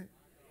something, isn't it?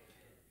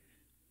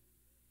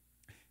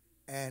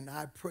 And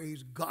I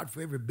praise God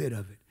for every bit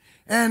of it.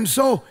 And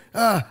so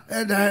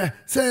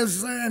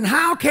says, and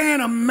how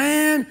can a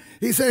man,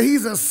 he said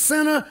he's a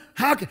sinner,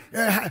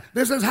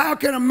 this says, how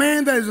can a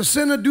man that is a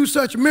sinner do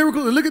such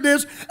miracles? And look at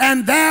this,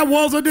 and there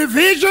was a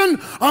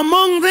division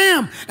among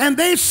them, and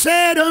they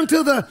said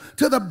unto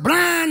the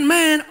blind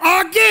man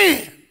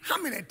again.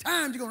 How many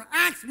times you going to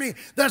ask me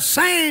the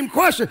same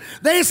question?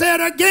 They said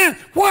again,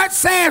 what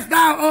sayest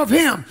thou of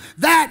him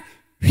that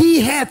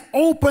he hath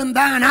opened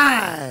thine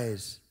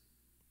eyes?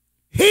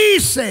 He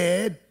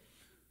said,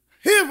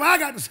 here's what I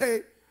got to say.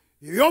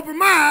 If you open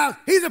my eyes,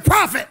 he's a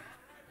prophet.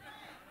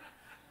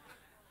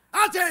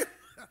 I'll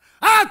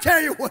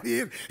tell you what he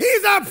is.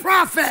 He's a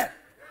prophet.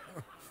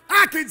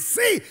 I can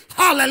see.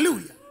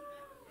 Hallelujah.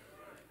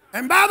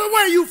 And by the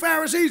way, you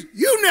Pharisees,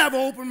 you never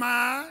opened my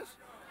eyes.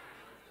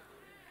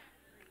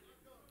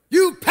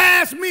 You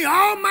passed me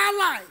all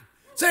my life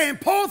saying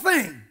poor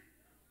thing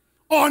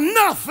or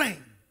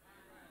nothing.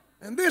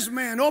 And this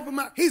man opened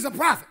my, he's a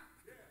prophet.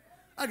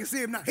 I can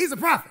see him now. He's a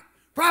prophet.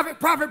 Prophet,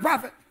 prophet,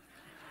 prophet.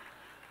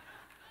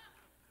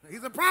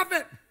 He's a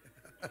prophet.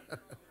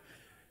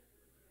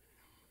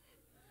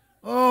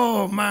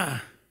 Oh my.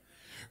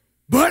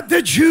 But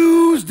the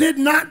Jews did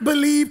not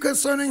believe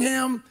concerning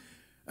him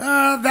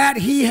that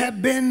he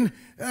had been,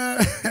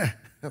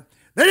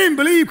 they didn't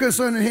believe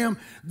concerning him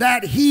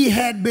that he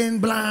had been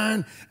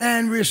blind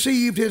and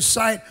received his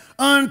sight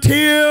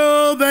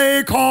until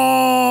they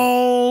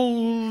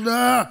called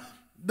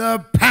the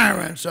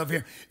parents of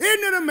him.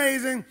 Isn't it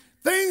amazing?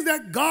 Things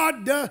that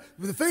God does,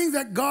 the things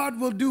that God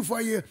will do for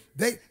you,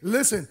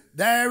 listen,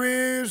 there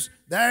is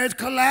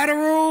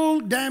collateral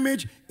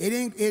damage.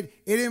 It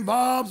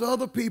involves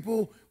other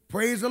people.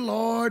 Praise the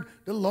Lord.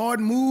 The Lord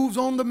moves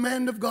on the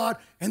man of God,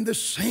 and the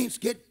saints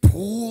get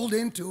pulled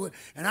into it.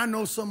 And I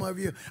know some of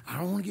you, I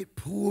don't want to get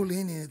pulled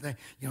in anything.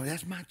 You know,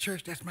 that's my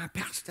church, that's my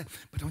pastor.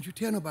 But don't you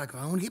tell nobody, 'cause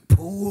I don't want to get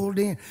pulled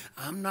in.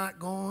 I'm not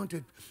going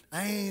to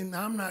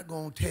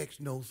text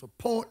no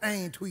support. I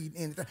ain't tweeting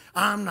anything.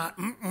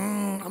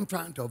 I'm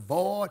trying to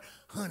avoid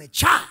honey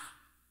child.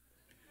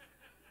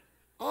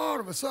 All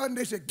of a sudden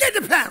they said, get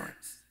the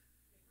parents.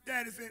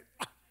 Daddy said,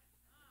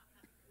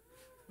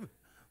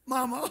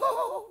 Mama,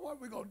 what are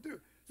we going to do?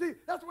 See,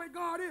 that's the way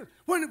God is.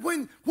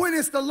 When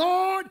it's the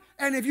Lord,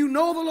 and if you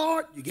know the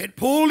Lord, you get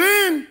pulled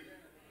in.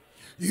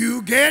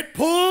 You get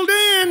pulled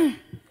in.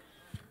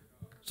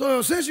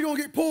 So since you're going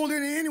to get pulled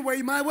in anyway,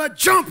 you might well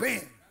jump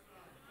in.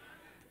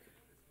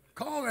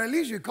 At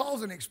least you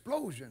cause an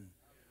explosion.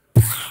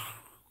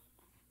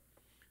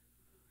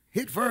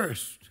 Hit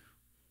first.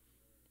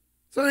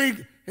 So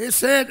he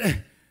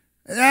said,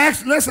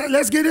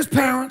 let's get his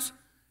parents.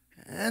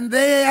 And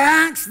they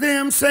asked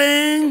them,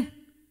 saying,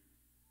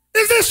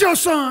 is this your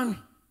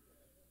son?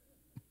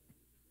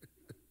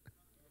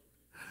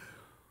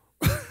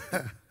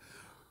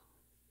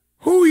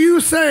 Who you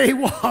say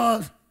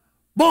was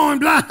born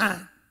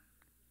blind?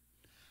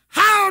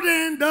 How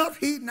then doth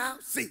he now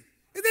see?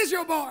 Is this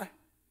your boy?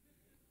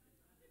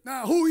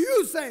 Now, who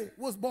you say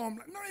was born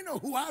blind? No, they know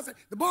who I say.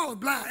 The boy was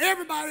blind.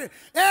 Everybody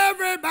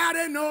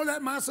know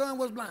that my son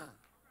was blind.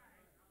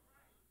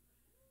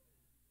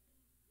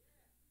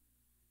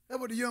 That's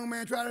what the young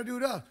man tried to do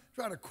to us.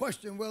 Try to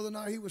question whether or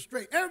not he was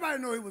straight.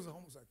 Everybody knew he was a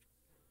homosexual.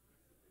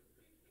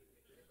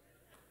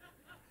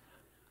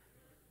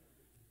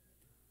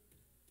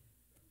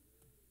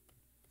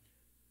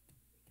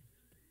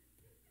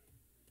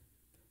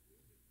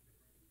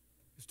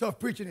 It's tough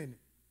preaching, isn't it?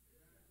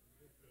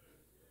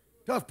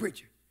 Tough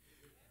preaching.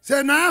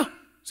 Said now,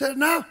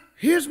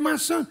 here's my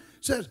son.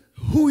 Says,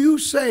 who ye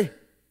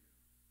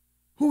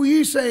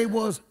say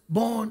was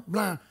born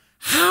blind.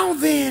 How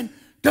then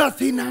doth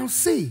he now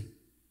see?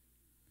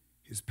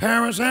 His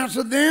parents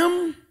answered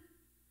them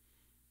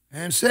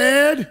and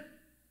said,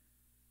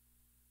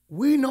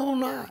 we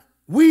know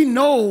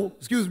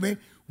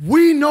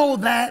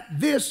that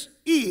this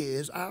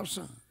is our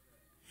son,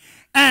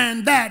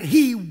 and that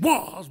he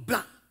was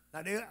blind.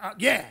 Now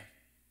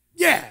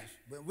yes,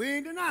 but we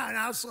ain't denying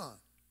our son.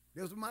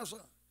 This was my son.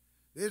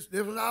 This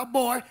was our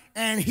boy,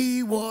 and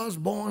he was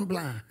born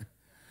blind.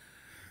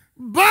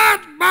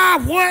 But by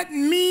what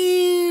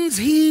means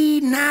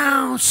he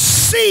now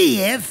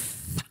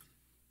seeth,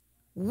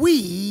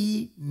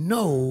 we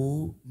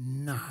know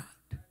not.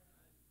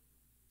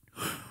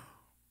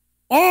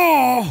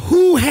 Or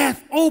who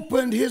hath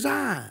opened his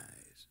eyes,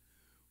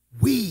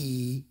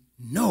 we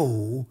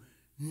know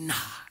not.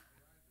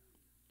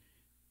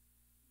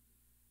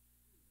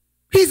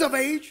 He's of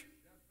age.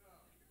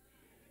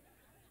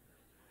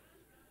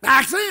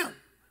 Ask him.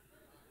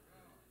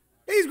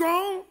 He's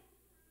grown.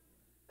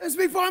 Let's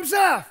speak for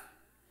himself.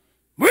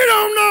 We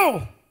don't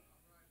know.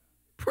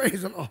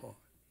 Praise the Lord.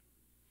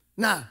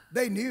 Now,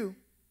 they knew.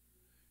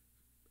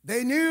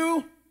 They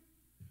knew.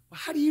 Well,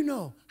 how do you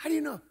know? How do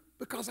you know?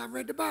 Because I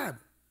read the Bible.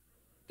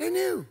 They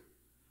knew.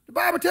 The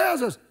Bible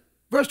tells us,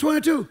 verse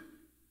 22,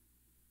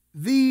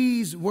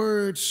 these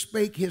words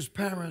spake his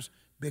parents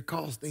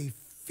because they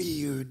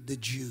feared the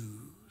Jews.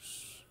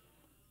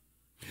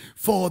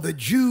 For the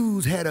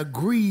Jews had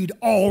agreed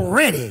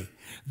already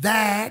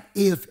that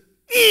if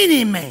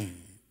any man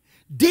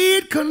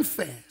did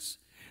confess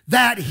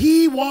that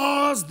he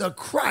was the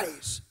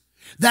Christ,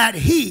 that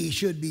he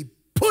should be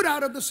put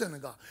out of the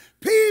synagogue.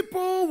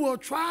 People will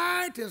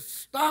try to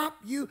stop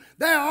you.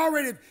 There are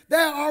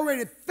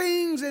already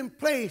things in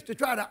place to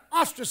try to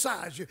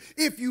ostracize you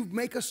if you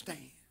make a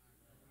stand.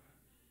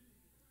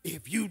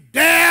 If you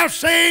dare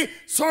say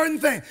certain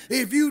things,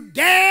 if you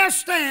dare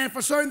stand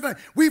for certain things,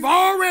 we've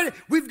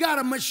got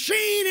a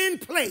machine in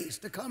place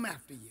to come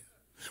after you.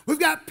 We've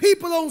got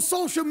people on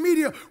social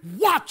media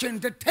watching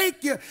to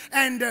take you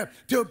and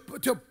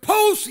to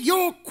post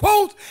your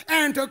quotes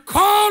and to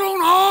call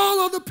on all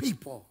of the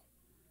people.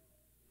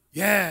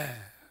 Yeah.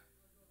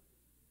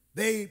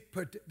 The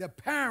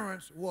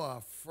parents were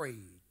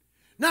afraid.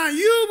 Now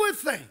you would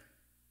think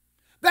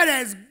that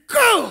as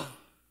good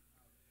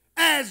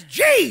as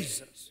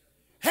Jesus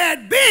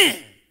had been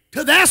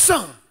to their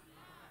son,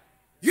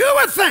 you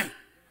would think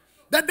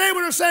that they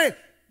would have said,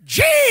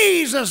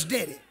 Jesus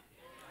did it.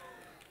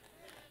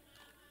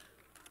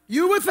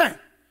 You would think.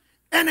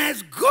 And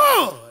as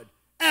good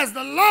as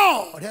the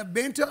Lord have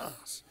been to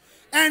us,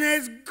 and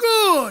as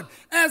good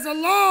as the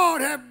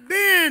Lord have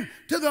been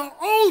to the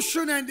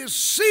ocean and the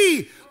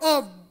sea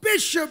of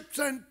bishops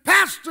and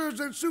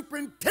pastors and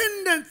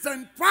superintendents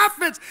and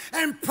prophets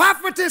and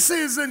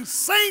prophetesses and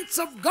saints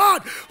of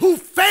God who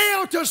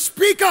fail to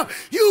speak up,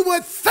 you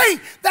would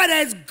think that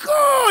as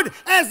good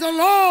as the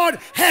Lord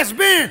has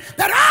been,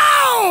 that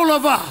all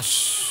of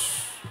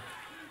us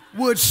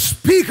would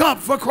speak up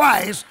for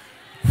Christ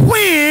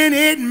when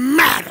it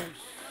matters.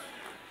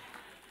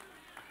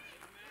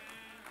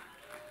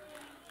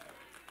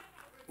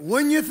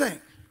 When you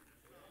think,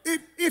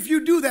 if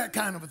you do that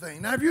kind of a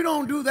thing. Now, if you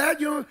don't do that,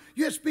 you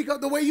speak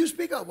up the way you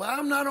speak up. Well,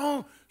 I'm not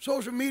on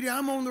social media.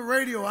 I'm on the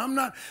radio. I'm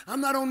not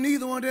on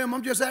neither one of them.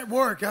 I'm just at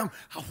work.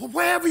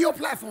 Wherever your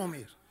platform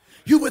is.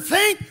 You would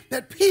think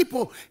that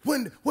people,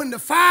 when the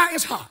fire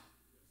is hot,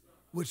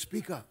 would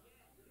speak up.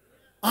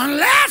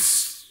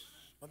 Unless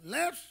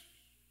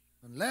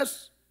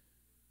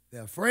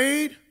they're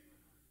afraid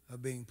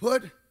of being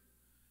put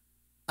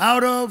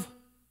out of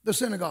the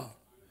synagogue.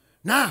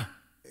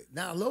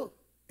 Now look,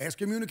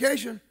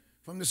 excommunication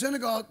from the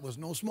synagogue was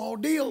no small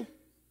deal.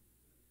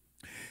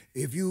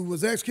 If you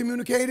was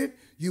excommunicated,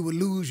 you would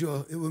lose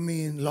it would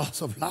mean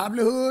loss of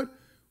livelihood,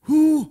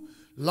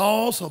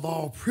 loss of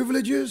all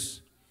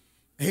privileges.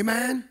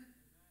 Amen.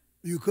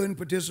 You couldn't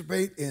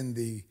participate in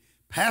the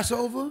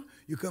Passover.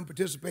 You couldn't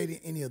participate in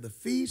any of the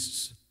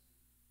feasts.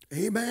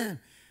 Amen.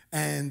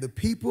 And the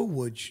people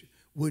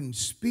wouldn't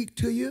speak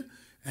to you.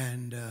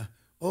 And the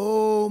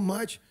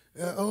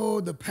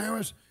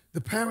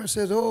parents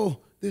says, oh,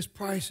 this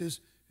price is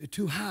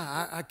too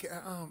high.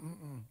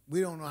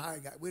 We don't know how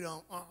he got. We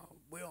don't know.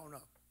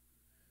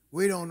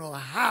 We don't know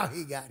how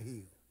he got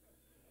healed.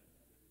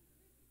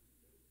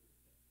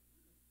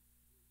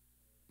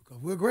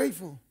 Because we're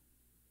grateful,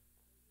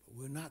 but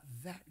we're not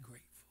that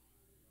grateful.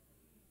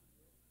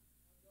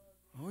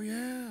 Oh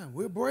yeah,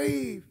 we're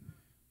brave.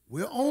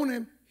 We'll own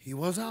him. He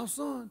was our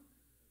son.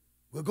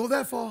 We'll go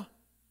that far.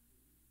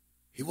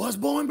 He was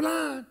born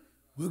blind.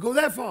 We'll go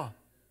that far.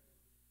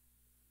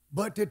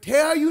 But to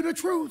tell you the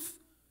truth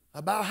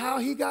about how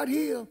he got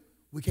healed,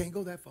 we can't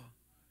go that far.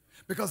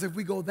 Because if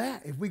we go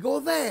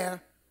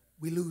there,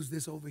 we lose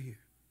this over here.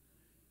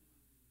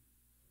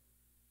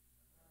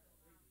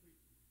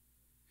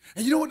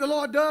 And you know what the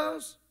Lord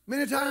does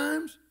many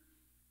times?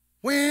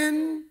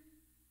 When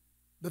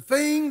the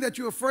thing that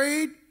you're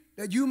afraid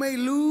that you may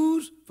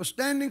lose for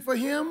standing for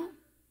him,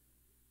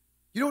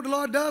 you know what the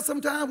Lord does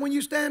sometimes when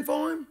you stand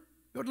for him? You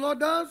know what the Lord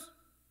does?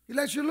 He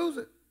lets you lose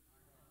it.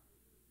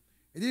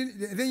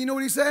 And then you know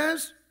what he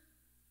says?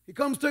 He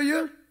comes to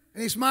you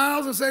and he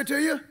smiles and says to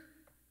you,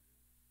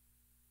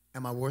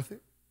 am I worth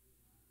it?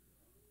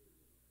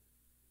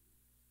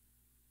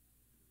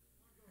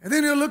 And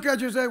then he'll look at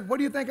you and say, what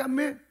do you think I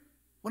meant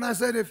when I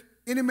said if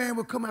any man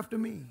will come after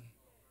me,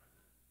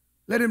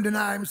 let him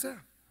deny himself,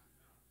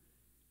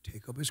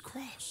 take up his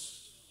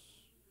cross,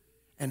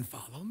 and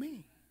follow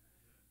me.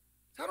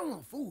 I don't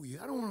want to fool you.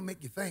 I don't want to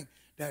make you think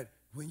that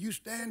when you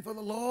stand for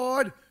the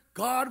Lord,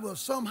 God will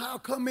somehow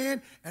come in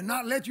and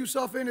not let you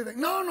suffer anything.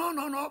 No, no,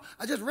 no, no.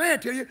 I just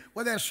read to you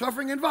where there's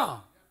suffering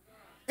involved.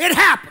 It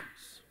happens.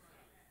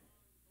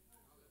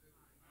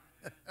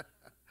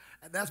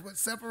 And that's what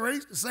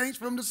separates the saints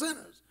from the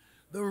sinners.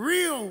 The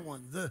real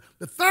ones, the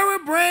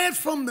thoroughbreds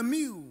from the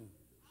mules.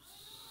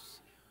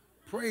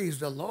 Praise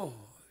the Lord.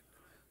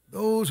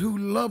 Those who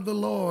love the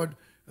Lord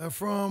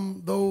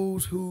from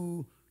those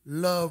who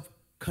love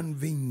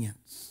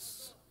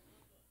convenience.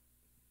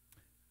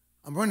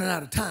 I'm running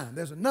out of time.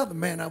 There's another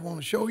man I want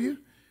to show you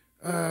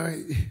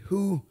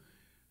who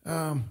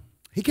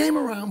he came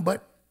around,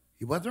 but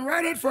he wasn't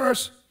right at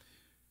first.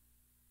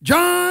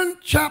 John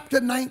chapter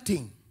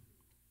 19.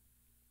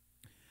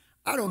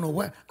 I don't know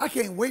what. I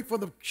can't wait for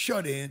the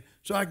shut-in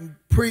so I can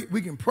pray.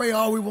 We can pray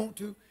all we want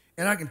to,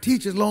 and I can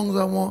teach as long as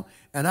I want,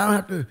 and I don't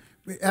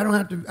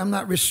have to. I'm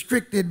not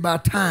restricted by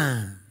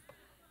time.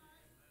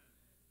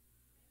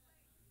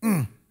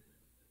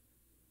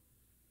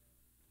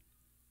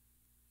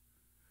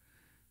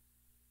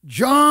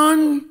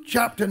 John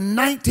chapter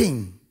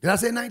 19. Did I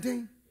say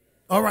 19?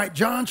 All right,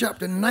 John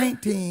chapter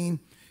 19,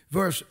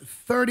 verse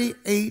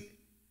 38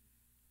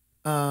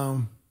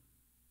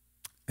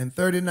 and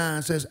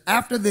 39 says,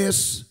 after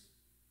this,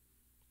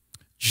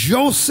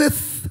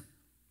 Joseph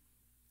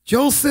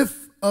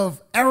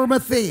of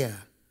Arimathea,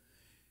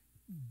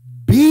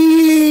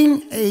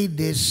 being a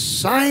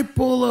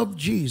disciple of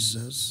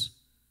Jesus,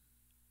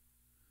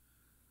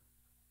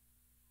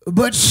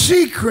 but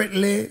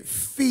secretly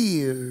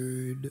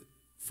feared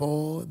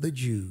for the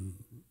Jews.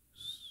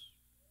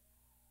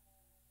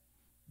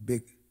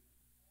 Big,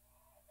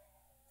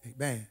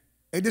 amen.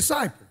 A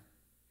disciple,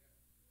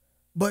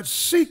 but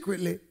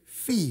secretly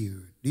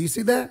feared. Do you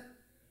see that?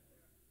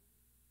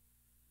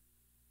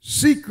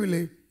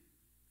 Secretly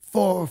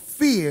for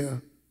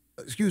fear,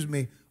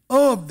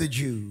 of the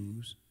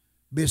Jews,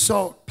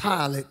 besought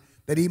Pilate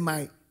that he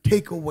might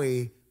take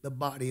away the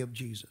body of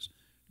Jesus.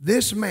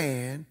 This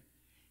man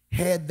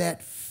had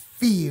that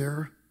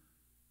fear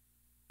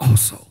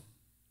also.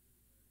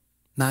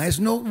 Now, it's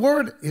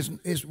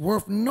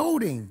worth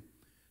noting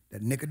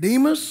that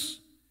Nicodemus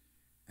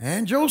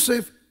and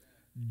Joseph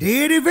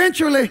did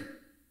eventually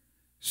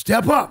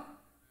step up.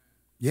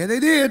 Yeah, they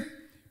did.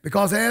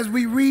 Because as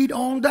we read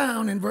on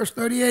down in verse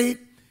 38,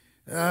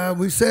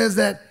 we says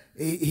that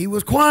he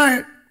was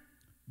quiet,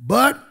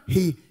 but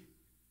he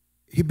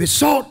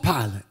besought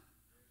Pilate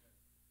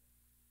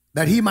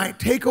that he might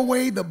take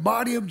away the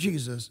body of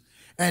Jesus,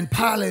 and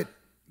Pilate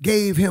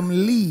gave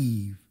him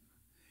leave.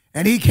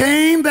 And he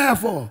came,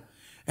 therefore,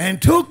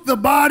 and took the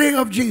body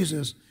of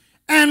Jesus,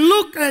 and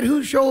look at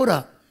who showed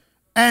up.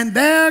 And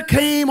there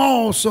came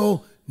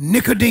also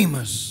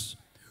Nicodemus,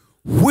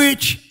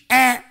 which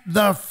at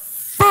the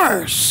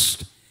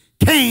first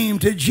came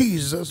to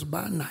Jesus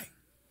by night.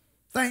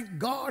 Thank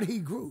God he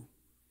grew.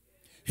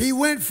 He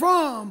went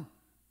from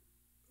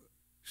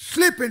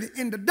slipping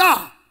in the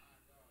dark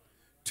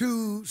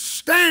to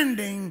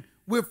standing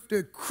with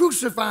the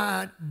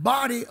crucified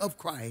body of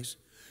Christ,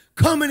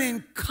 coming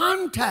in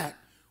contact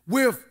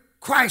with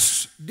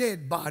Christ's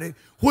dead body,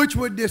 which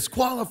would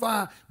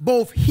disqualify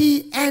both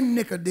he and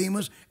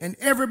Nicodemus and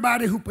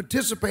everybody who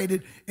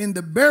participated in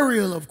the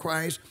burial of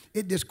Christ.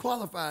 It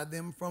disqualified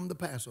them from the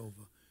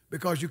Passover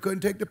because you couldn't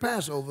take the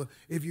Passover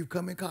if you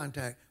come in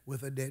contact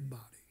with a dead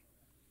body.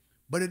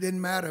 But it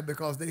didn't matter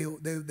because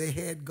they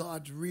had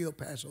God's real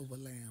Passover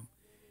lamb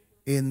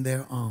in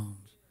their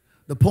arms.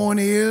 The point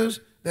is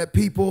that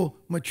people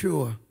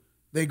mature,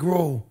 they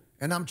grow,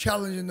 and I'm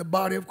challenging the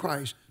body of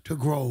Christ to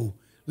grow.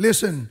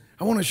 Listen,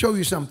 I want to show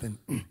you something.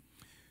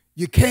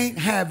 You can't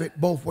have it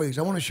both ways.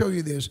 I want to show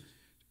you this.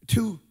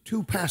 Two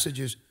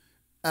passages.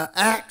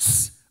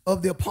 Acts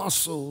of the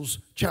Apostles,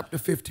 chapter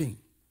 15.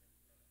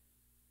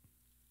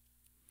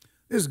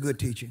 This is good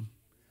teaching.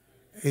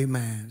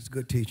 Amen. It's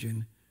good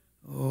teaching.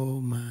 Oh,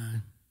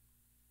 my.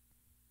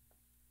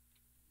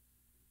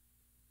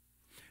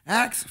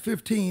 Acts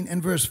 15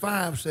 and verse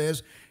 5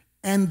 says,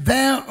 And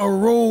there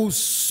rose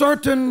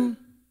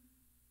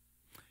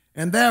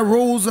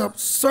up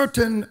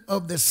certain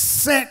of the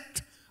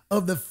sect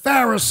of the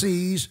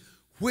Pharisees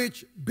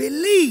which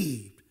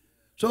believed.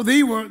 So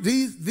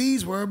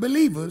these were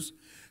believers,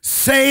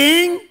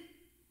 saying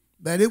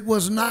that it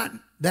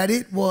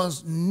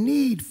was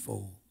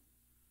needful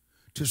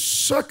to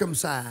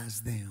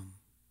circumcise them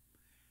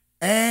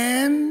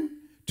and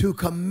to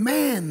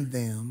command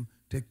them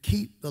to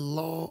keep the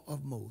law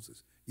of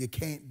Moses. You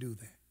can't do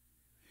that.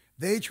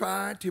 They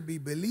tried to be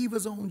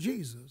believers on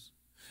Jesus,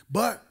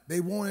 but they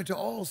wanted to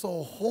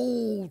also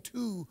hold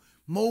to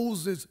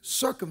Moses'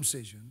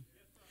 circumcision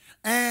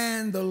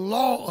and the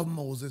law of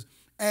Moses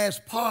as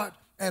part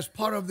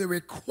of the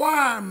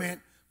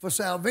requirement for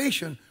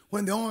salvation,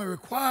 when the only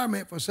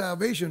requirement for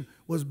salvation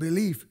was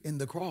belief in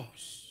the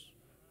cross.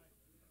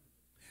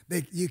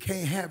 You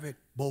can't have it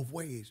both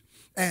ways.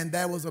 And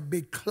there was a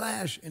big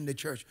clash in the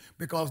church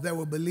because there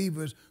were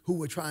believers who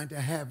were trying to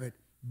have it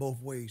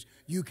both ways.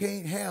 You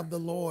can't have the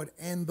Lord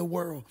and the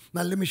world.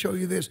 Now let me show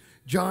you this.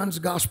 John's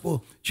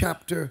Gospel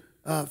chapter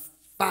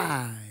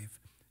 5.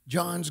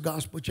 John's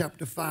Gospel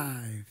chapter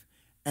 5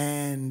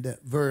 and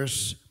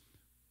verse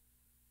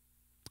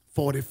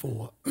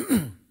 44.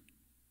 The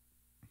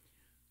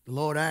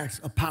Lord asks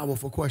a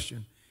powerful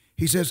question.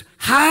 He says,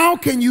 how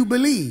can you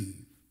believe?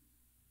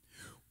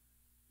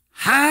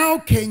 How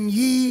can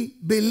ye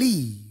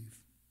believe?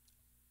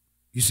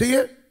 You see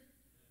it?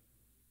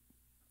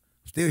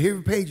 Still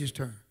hearing pages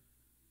turn.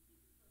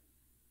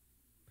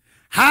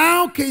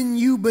 How can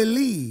you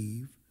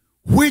believe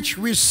which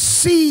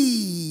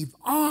receive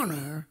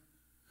honor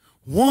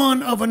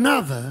one of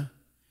another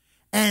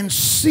and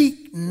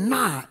seek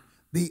not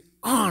the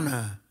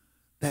honor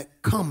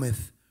that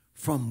cometh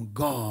from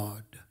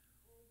God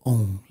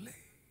only?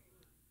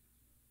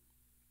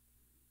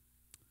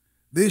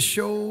 This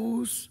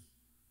shows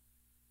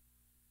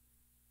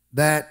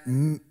that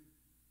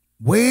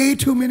way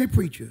too many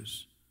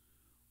preachers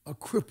are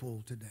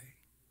crippled today.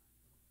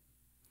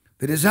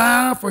 The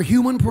desire for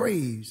human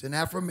praise and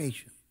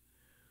affirmation,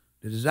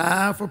 the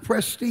desire for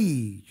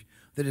prestige,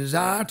 the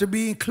desire to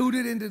be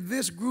included into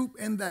this group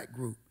and that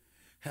group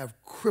have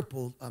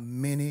crippled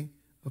many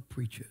of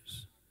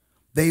preachers.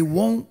 They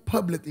won't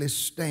publicly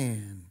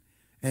stand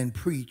and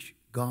preach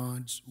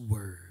God's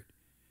word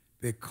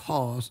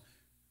because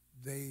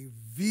they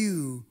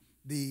view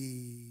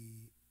the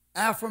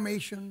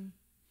affirmation,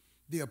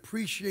 the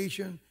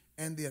appreciation,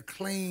 and the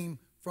acclaim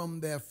from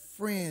their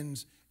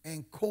friends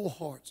and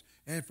cohorts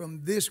and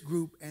from this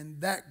group and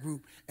that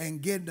group,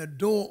 and getting the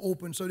door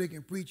open so they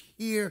can preach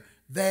here,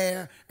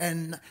 there,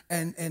 and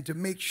to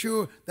make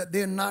sure that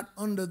they're not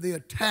under the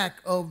attack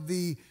of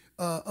the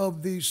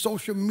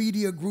social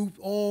media group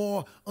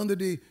or under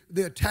the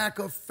attack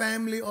of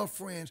family or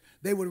friends.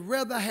 They would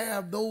rather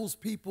have those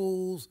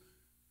people's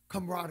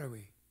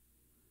camaraderie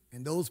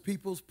and those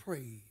people's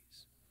praise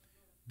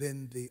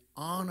than the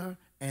honor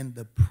and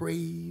the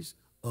praise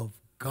of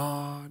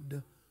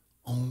God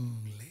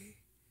only.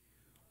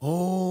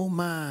 Oh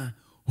my,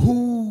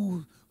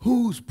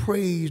 whose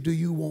praise do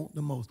you want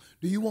the most?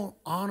 Do you want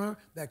honor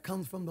that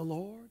comes from the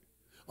Lord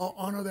or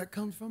honor that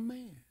comes from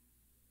man?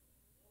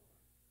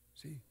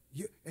 See,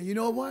 and you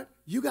know what?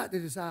 You got to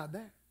decide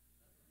that.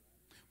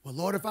 Well,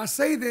 Lord, if I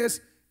say this,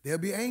 they'll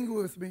be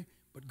angry with me.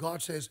 But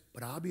God says,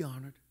 but I'll be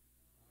honored.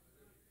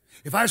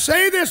 If I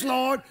say this,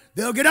 Lord,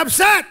 they'll get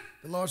upset.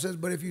 The Lord says,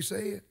 but if you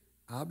say it,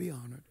 I'll be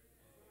honored.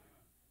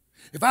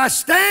 If I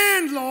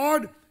stand,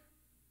 Lord,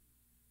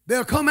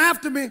 they'll come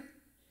after me.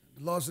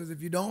 The Lord says,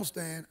 if you don't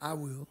stand, I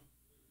will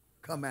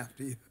come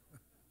after you.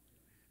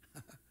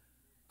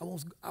 I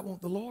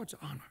want the Lord's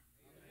honor.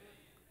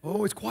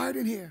 Oh, it's quiet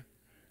in here.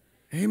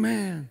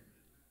 Amen.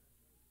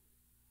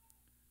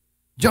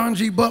 John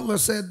G. Butler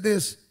said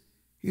this.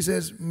 He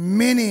says,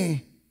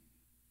 many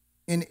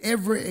in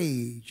every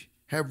age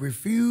have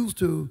refused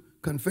to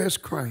confess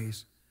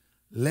Christ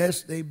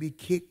lest they be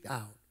kicked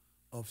out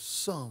of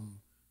some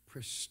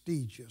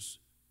prestigious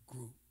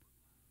group.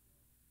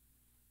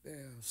 There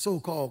are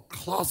so-called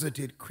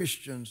closeted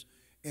Christians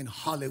in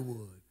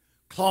Hollywood,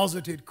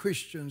 closeted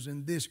Christians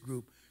in this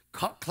group,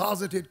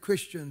 closeted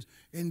Christians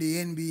in the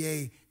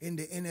NBA, in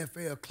the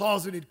NFL,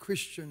 closeted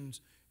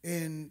Christians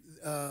in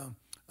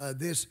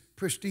this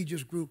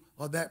prestigious group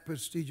or that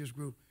prestigious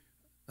group.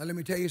 Now, let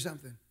me tell you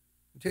something.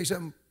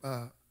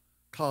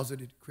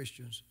 Closeted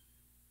Christians.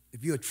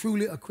 If you're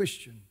truly a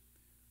Christian,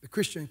 the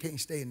Christian can't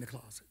stay in the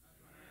closet.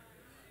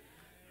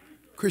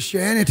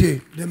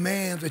 Christianity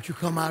demands that you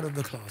come out of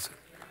the closet.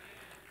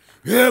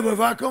 Yeah, but if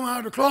I come out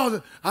of the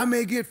closet, I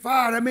may get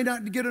fired. I may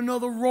not get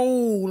another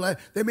role.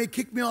 They may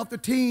kick me off the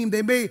team.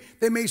 They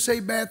may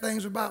say bad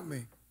things about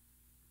me.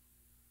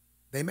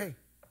 They may.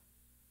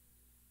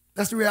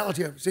 That's the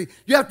reality of it. See,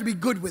 you have to be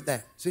good with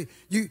that. See,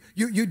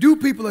 you do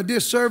people a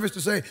disservice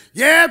to say,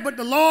 yeah, but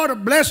the Lord will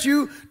bless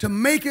you to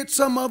make it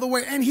some other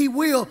way. And he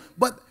will,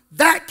 but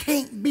that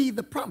can't be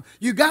the problem.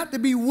 You got to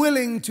be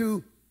willing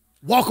to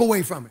walk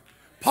away from it.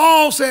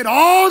 Paul said,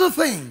 all the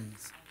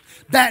things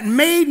that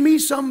made me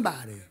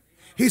somebody,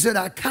 he said,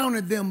 I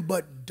counted them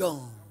but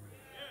dung.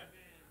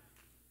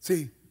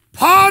 See,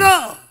 part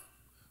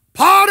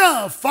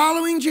of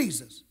following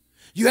Jesus,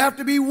 you have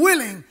to be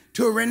willing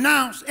to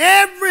renounce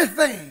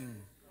everything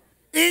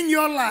in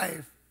your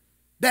life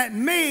that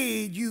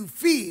made you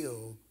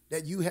feel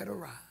that you had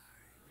arrived.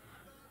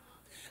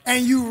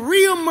 And you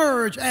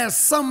reemerge as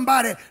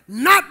somebody,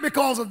 not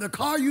because of the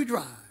car you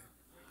drive,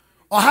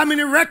 or how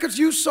many records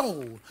you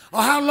sold,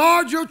 or how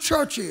large your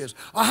church is,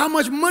 or how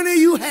much money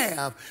you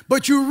have,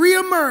 but you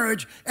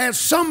reemerge as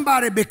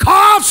somebody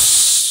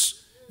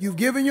because you've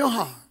given your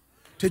heart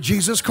to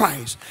Jesus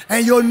Christ.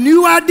 And your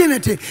new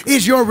identity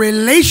is your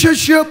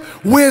relationship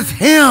with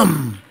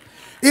Him.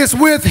 It's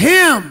with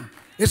Him.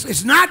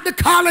 It's not the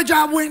college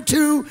I went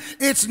to.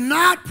 It's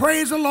not,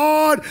 praise the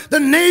Lord,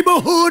 the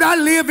neighborhood I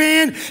live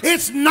in.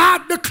 It's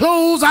not the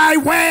clothes I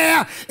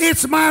wear.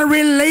 It's my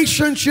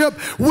relationship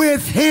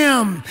with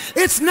Him.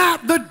 It's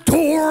not the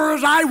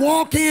doors I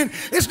walk in.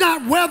 It's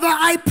not whether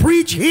I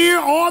preach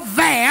here or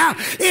there.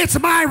 It's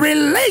my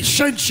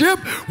relationship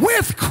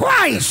with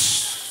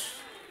Christ.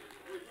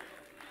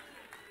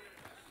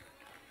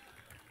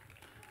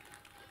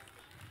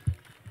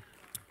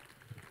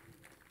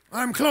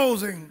 I'm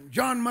closing.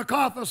 John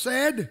MacArthur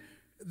said,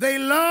 they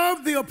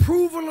love the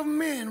approval of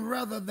men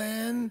rather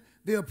than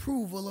the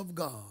approval of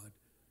God.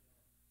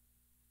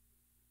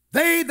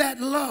 They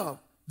love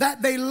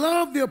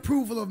the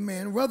approval of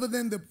men rather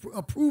than the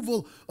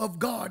approval of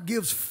God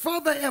gives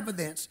further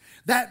evidence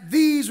that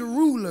these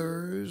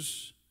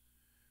rulers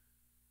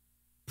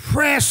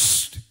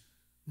pressed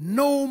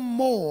no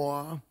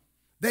more,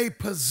 they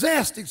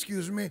possessed,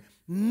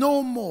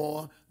 no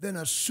more than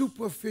a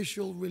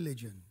superficial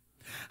religion.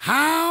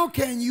 How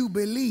can you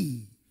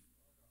believe?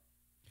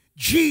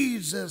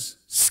 Jesus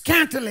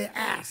scantily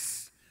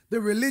asked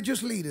the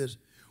religious leaders,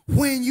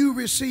 when you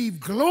receive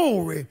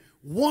glory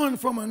one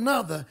from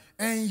another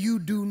and you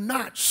do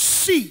not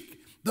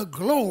seek the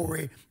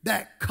glory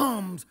that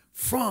comes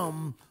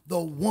from the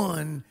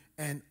one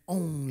and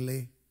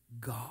only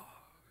God.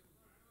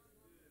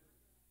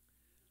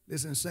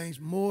 Listen, saints,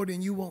 more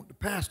than you want the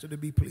pastor to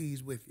be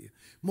pleased with you,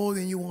 more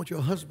than you want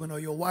your husband or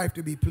your wife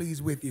to be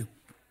pleased with you,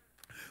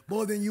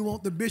 more than you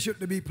want the bishop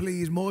to be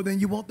pleased, more than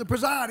you want the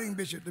presiding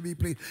bishop to be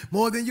pleased,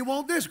 more than you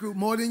want this group,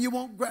 more than you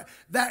want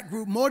that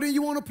group, more than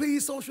you want to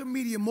please social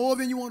media, more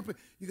than you want to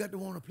please. You got to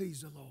want to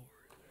please the Lord.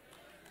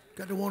 You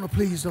got to want to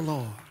please the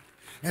Lord.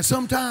 And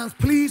sometimes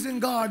pleasing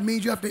God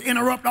means you have to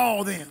interrupt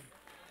all them.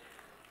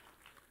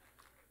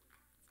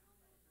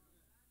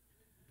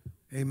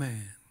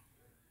 Amen.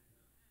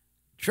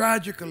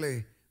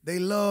 Tragically, they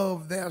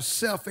love their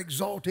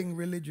self-exalting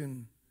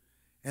religion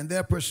and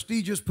their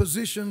prestigious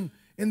position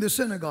in the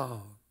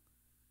synagogue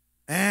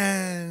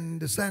and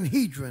the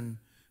Sanhedrin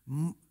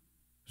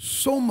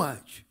so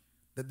much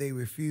that they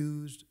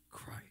refused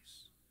Christ.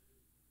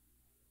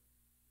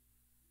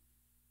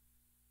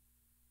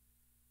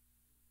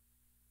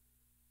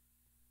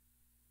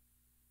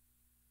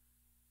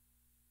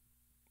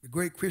 The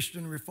great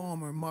Christian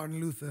reformer Martin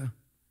Luther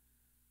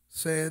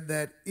said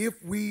that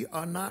if we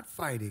are not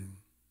fighting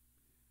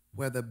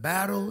where the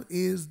battle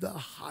is the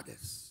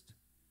hottest,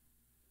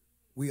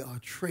 we are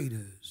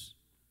traitors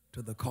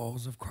to the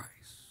cause of Christ.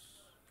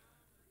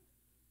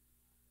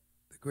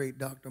 The great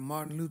Dr.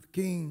 Martin Luther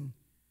King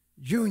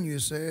Jr.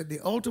 said,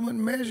 the ultimate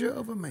measure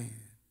of a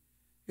man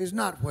is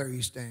not where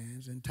he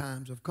stands in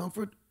times of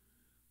comfort,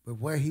 but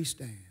where he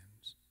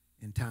stands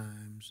in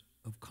times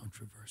of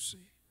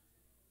controversy.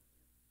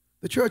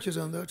 The church is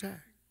under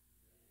attack.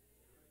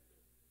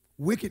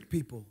 Wicked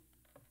people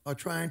are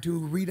trying to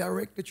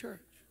redirect the church.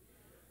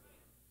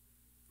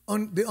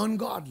 The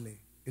ungodly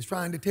is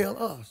trying to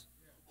tell us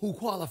who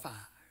qualifies.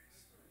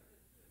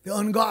 The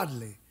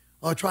ungodly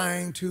are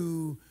trying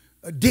to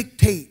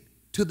dictate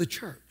to the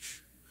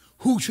church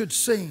who should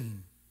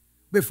sing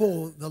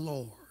before the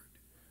Lord.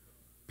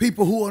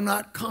 People who are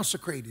not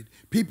consecrated,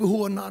 people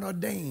who are not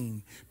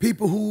ordained,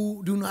 people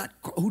who do not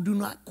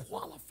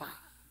qualify,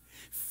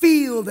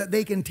 feel that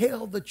they can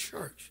tell the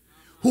church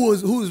who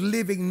is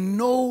living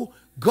no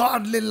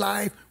godly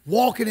life,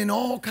 walking in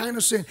all kind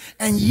of sin,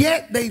 and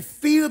yet they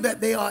feel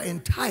that they are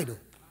entitled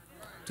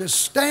to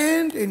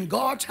stand in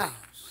God's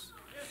house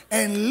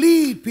and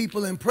lead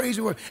people in praise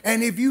and worship.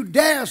 And if you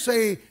dare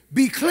say,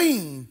 be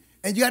clean,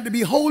 and you have to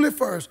be holy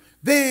first,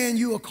 then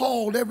you are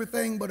called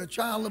everything but a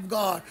child of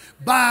God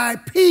by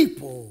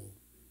people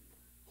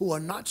who are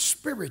not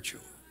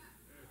spiritual,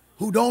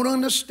 who don't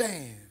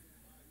understand,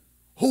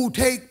 who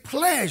take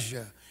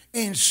pleasure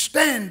in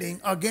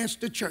standing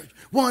against the church.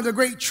 One of the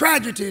great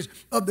tragedies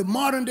of the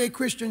modern day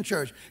Christian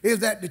church is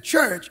that the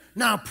church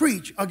now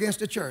preach against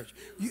the church.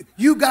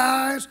 You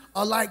guys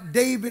are like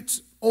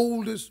David's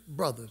oldest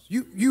brothers.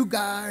 You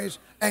guys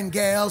and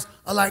gals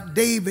are like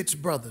David's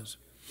brothers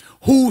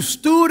who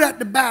stood at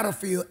the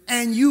battlefield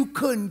and you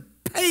couldn't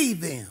pay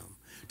them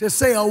to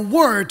say a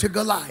word to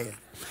Goliath.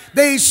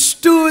 They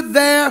stood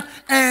there,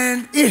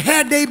 and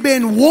had they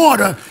been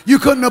water, you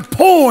couldn't have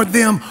poured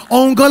them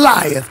on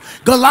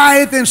Goliath.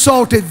 Goliath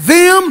insulted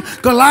them.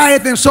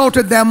 Goliath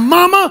insulted their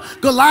mama.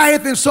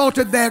 Goliath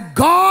insulted their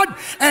God,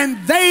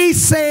 and they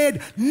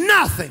said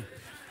nothing.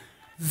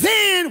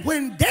 Then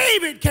when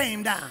David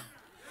came down,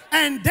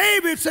 and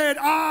David said,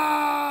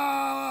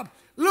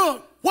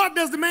 look, what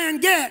does the man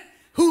get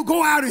who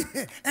go out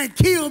and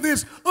kill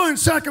this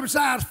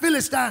uncircumcised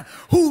Philistine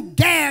who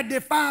dared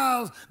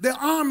defiles the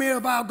army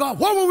of our God?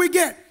 What will we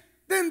get?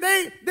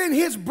 Then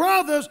his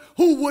brothers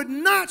who would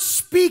not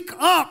speak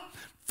up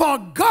for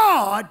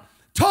God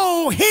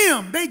told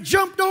him, they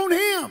jumped on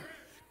him.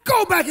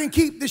 Go back and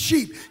keep the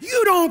sheep.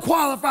 You don't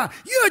qualify.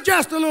 You're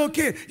just a little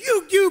kid.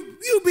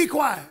 You be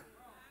quiet.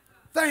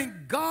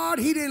 Thank God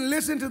he didn't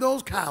listen to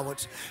those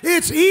cowards.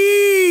 It's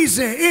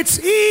easy. It's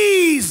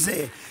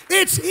easy.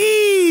 It's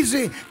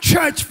easy,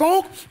 church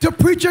folk, to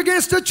preach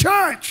against the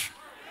church.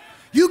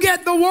 You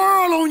get the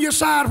world on your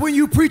side when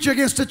you preach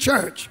against the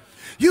church.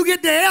 You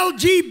get the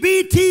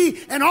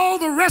LGBT and all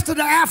the rest of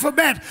the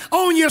alphabet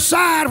on your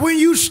side when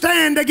you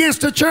stand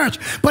against the church.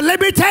 But let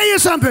me tell you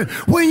something.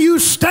 When you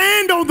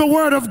stand on the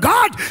word of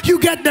God, you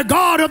get the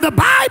God of the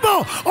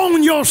Bible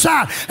on your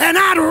side. And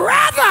I'd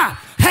rather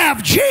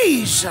have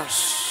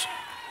Jesus.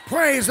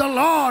 Praise the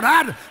Lord.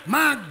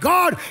 My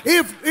God,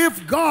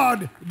 if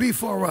God be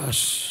for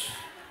us,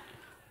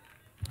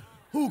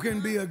 who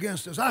can be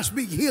against us? I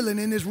speak healing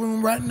in this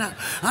room right now.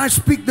 I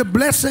speak the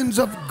blessings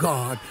of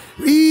God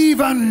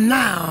even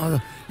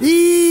now,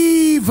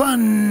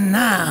 even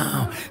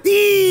now,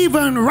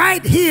 even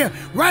right here,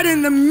 right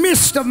in the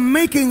midst of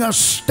making a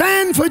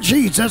stand for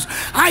Jesus.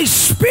 I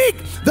speak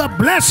the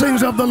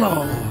blessings of the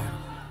Lord.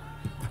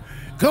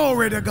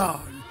 Glory to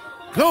God.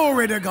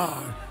 Glory to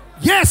God.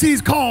 Yes,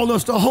 he's called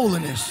us to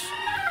holiness.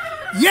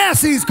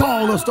 Yes, he's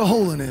called us to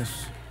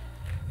holiness.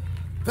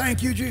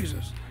 Thank you,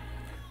 Jesus.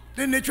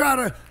 Then they try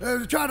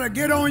to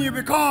get on you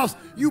because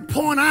you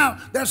point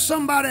out that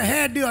somebody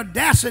had the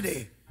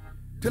audacity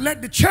to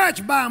let the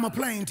church buy them a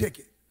plane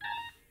ticket.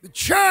 The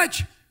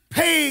church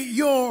paid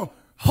your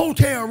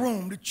hotel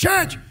room. The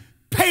church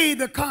paid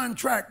the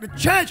contract. The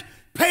church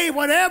paid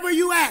whatever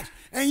you asked.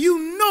 And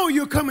you know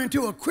you're coming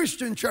to a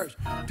Christian church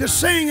to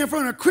sing in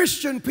front of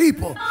Christian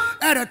people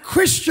at a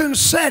Christian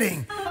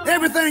setting.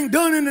 Everything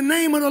done in the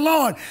name of the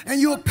Lord. And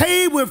you're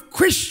paid with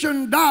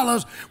Christian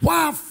dollars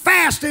while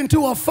fasting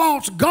to a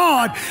false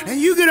God.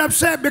 And you get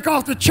upset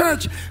because the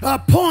church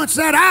points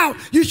that out.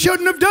 You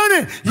shouldn't have done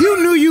it.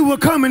 You knew you were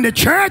coming to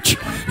church.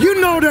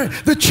 You know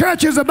that the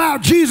church is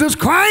about Jesus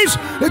Christ.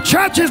 The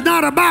church is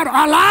not about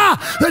Allah.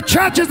 The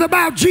church is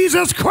about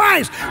Jesus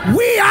Christ.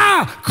 We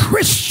are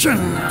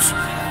Christians.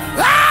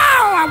 Oh,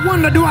 I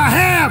wonder, do I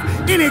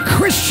have any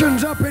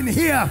Christians up in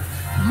here?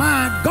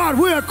 My God,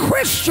 we're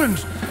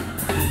Christians.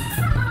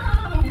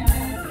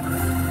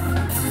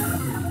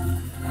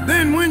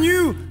 Then when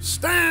you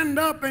stand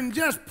up and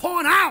just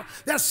point out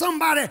that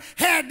somebody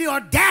had the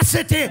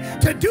audacity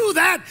to do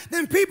that,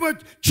 then people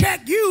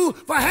check you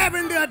for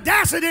having the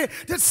audacity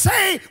to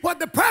say what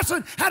the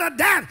person had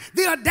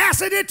the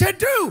audacity to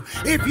do.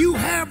 If you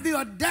have the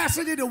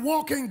audacity to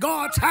walk in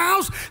God's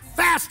house,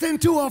 fasting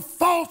to a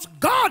false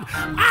God,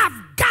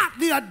 I've got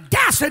the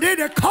audacity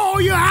to call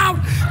you out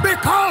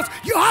because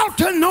you ought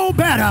to know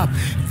better.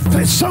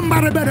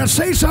 Somebody better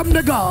say something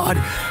to God.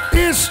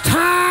 It's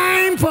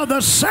time for the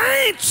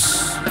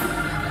saints.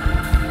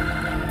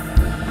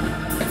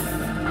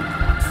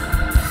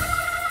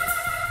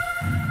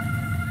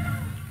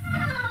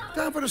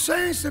 Time for the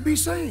saints to be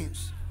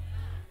saints.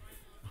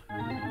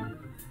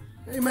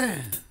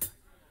 Amen.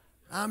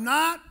 I'm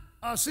not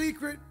a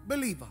secret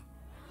believer.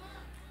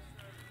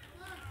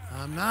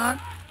 I'm not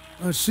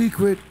a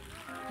secret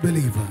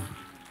believer.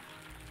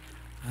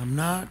 I'm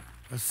not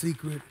a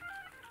secret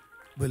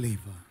believer.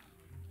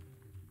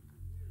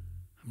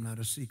 I'm not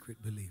a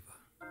secret believer.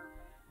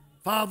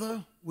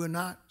 Father, we're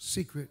not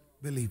secret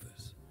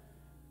believers.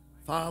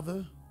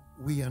 Father,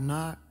 we are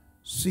not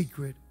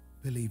secret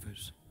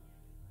believers.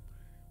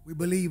 We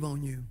believe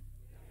on you.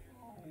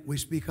 We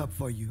speak up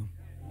for you.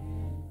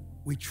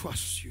 We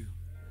trust you.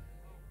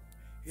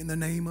 In the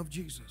name of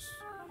Jesus.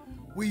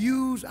 We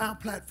use our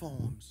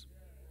platforms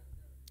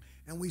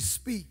and we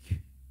speak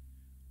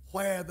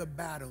where the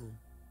battle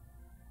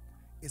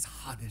is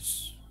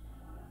hottest.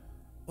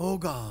 Oh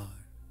God,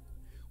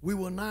 we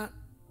will not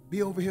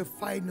be over here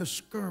fighting a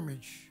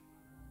skirmish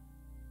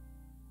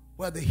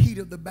where the heat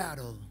of the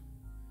battle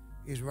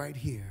is right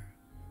here.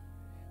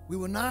 We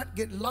will not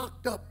get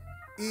locked up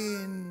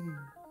in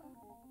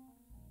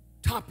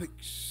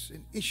topics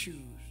and issues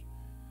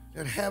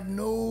that have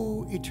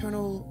no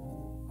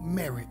eternal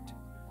merit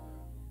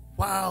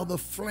while the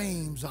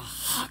flames are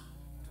hot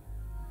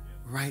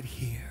right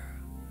here.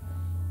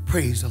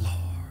 Praise the Lord.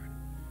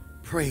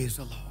 Praise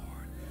the Lord.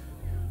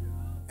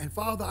 And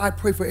Father, I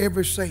pray for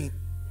every saint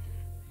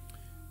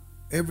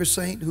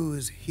who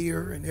is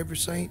here and every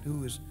saint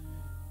who is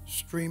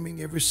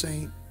streaming, every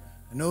saint.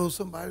 I know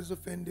somebody's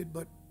offended,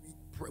 but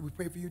we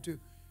pray for you too.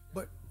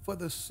 But for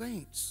the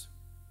saints,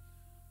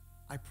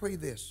 I pray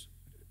this.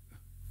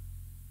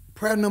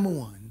 Prayer number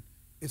one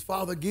is,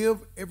 Father,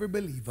 give every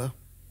believer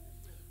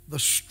the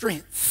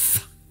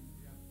strength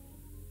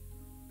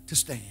to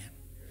stand.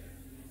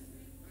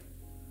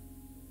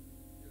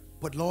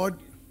 But Lord,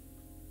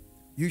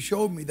 you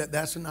showed me that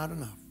that's not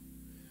enough.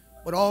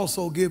 but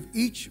also give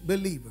each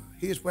believer,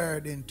 here's where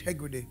the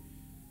integrity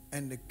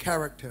and the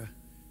character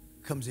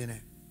comes in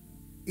at.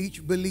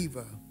 Each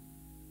believer,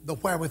 the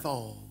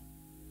wherewithal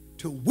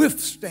to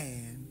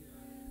withstand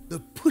the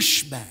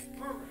pushback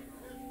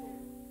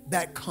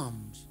that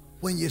comes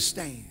when you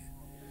stand.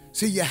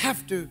 See, you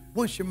have to,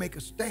 once you make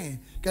a stand,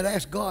 you got to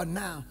ask God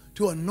now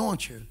to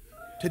anoint you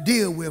to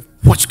deal with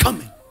what's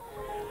coming.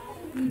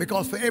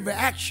 Because for every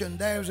action,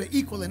 there's an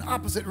equal and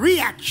opposite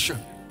reaction.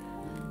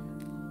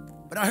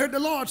 But I heard the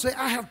Lord say,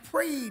 I have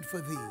prayed for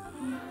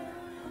thee.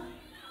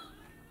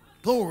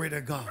 Glory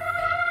to God.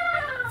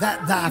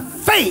 That thy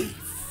faith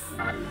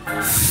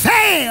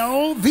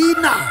fail thee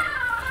not.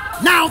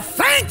 Now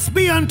thanks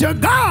be unto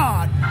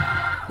God,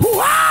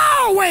 who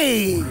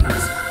always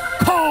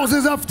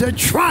causes us to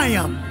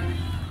triumph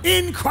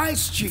in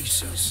Christ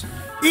Jesus.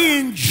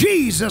 In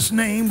Jesus'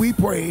 name we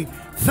pray.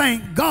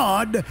 Thank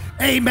God.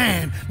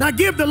 Amen. Now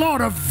give the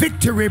Lord a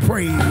victory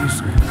praise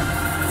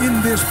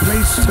in this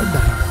place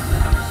tonight.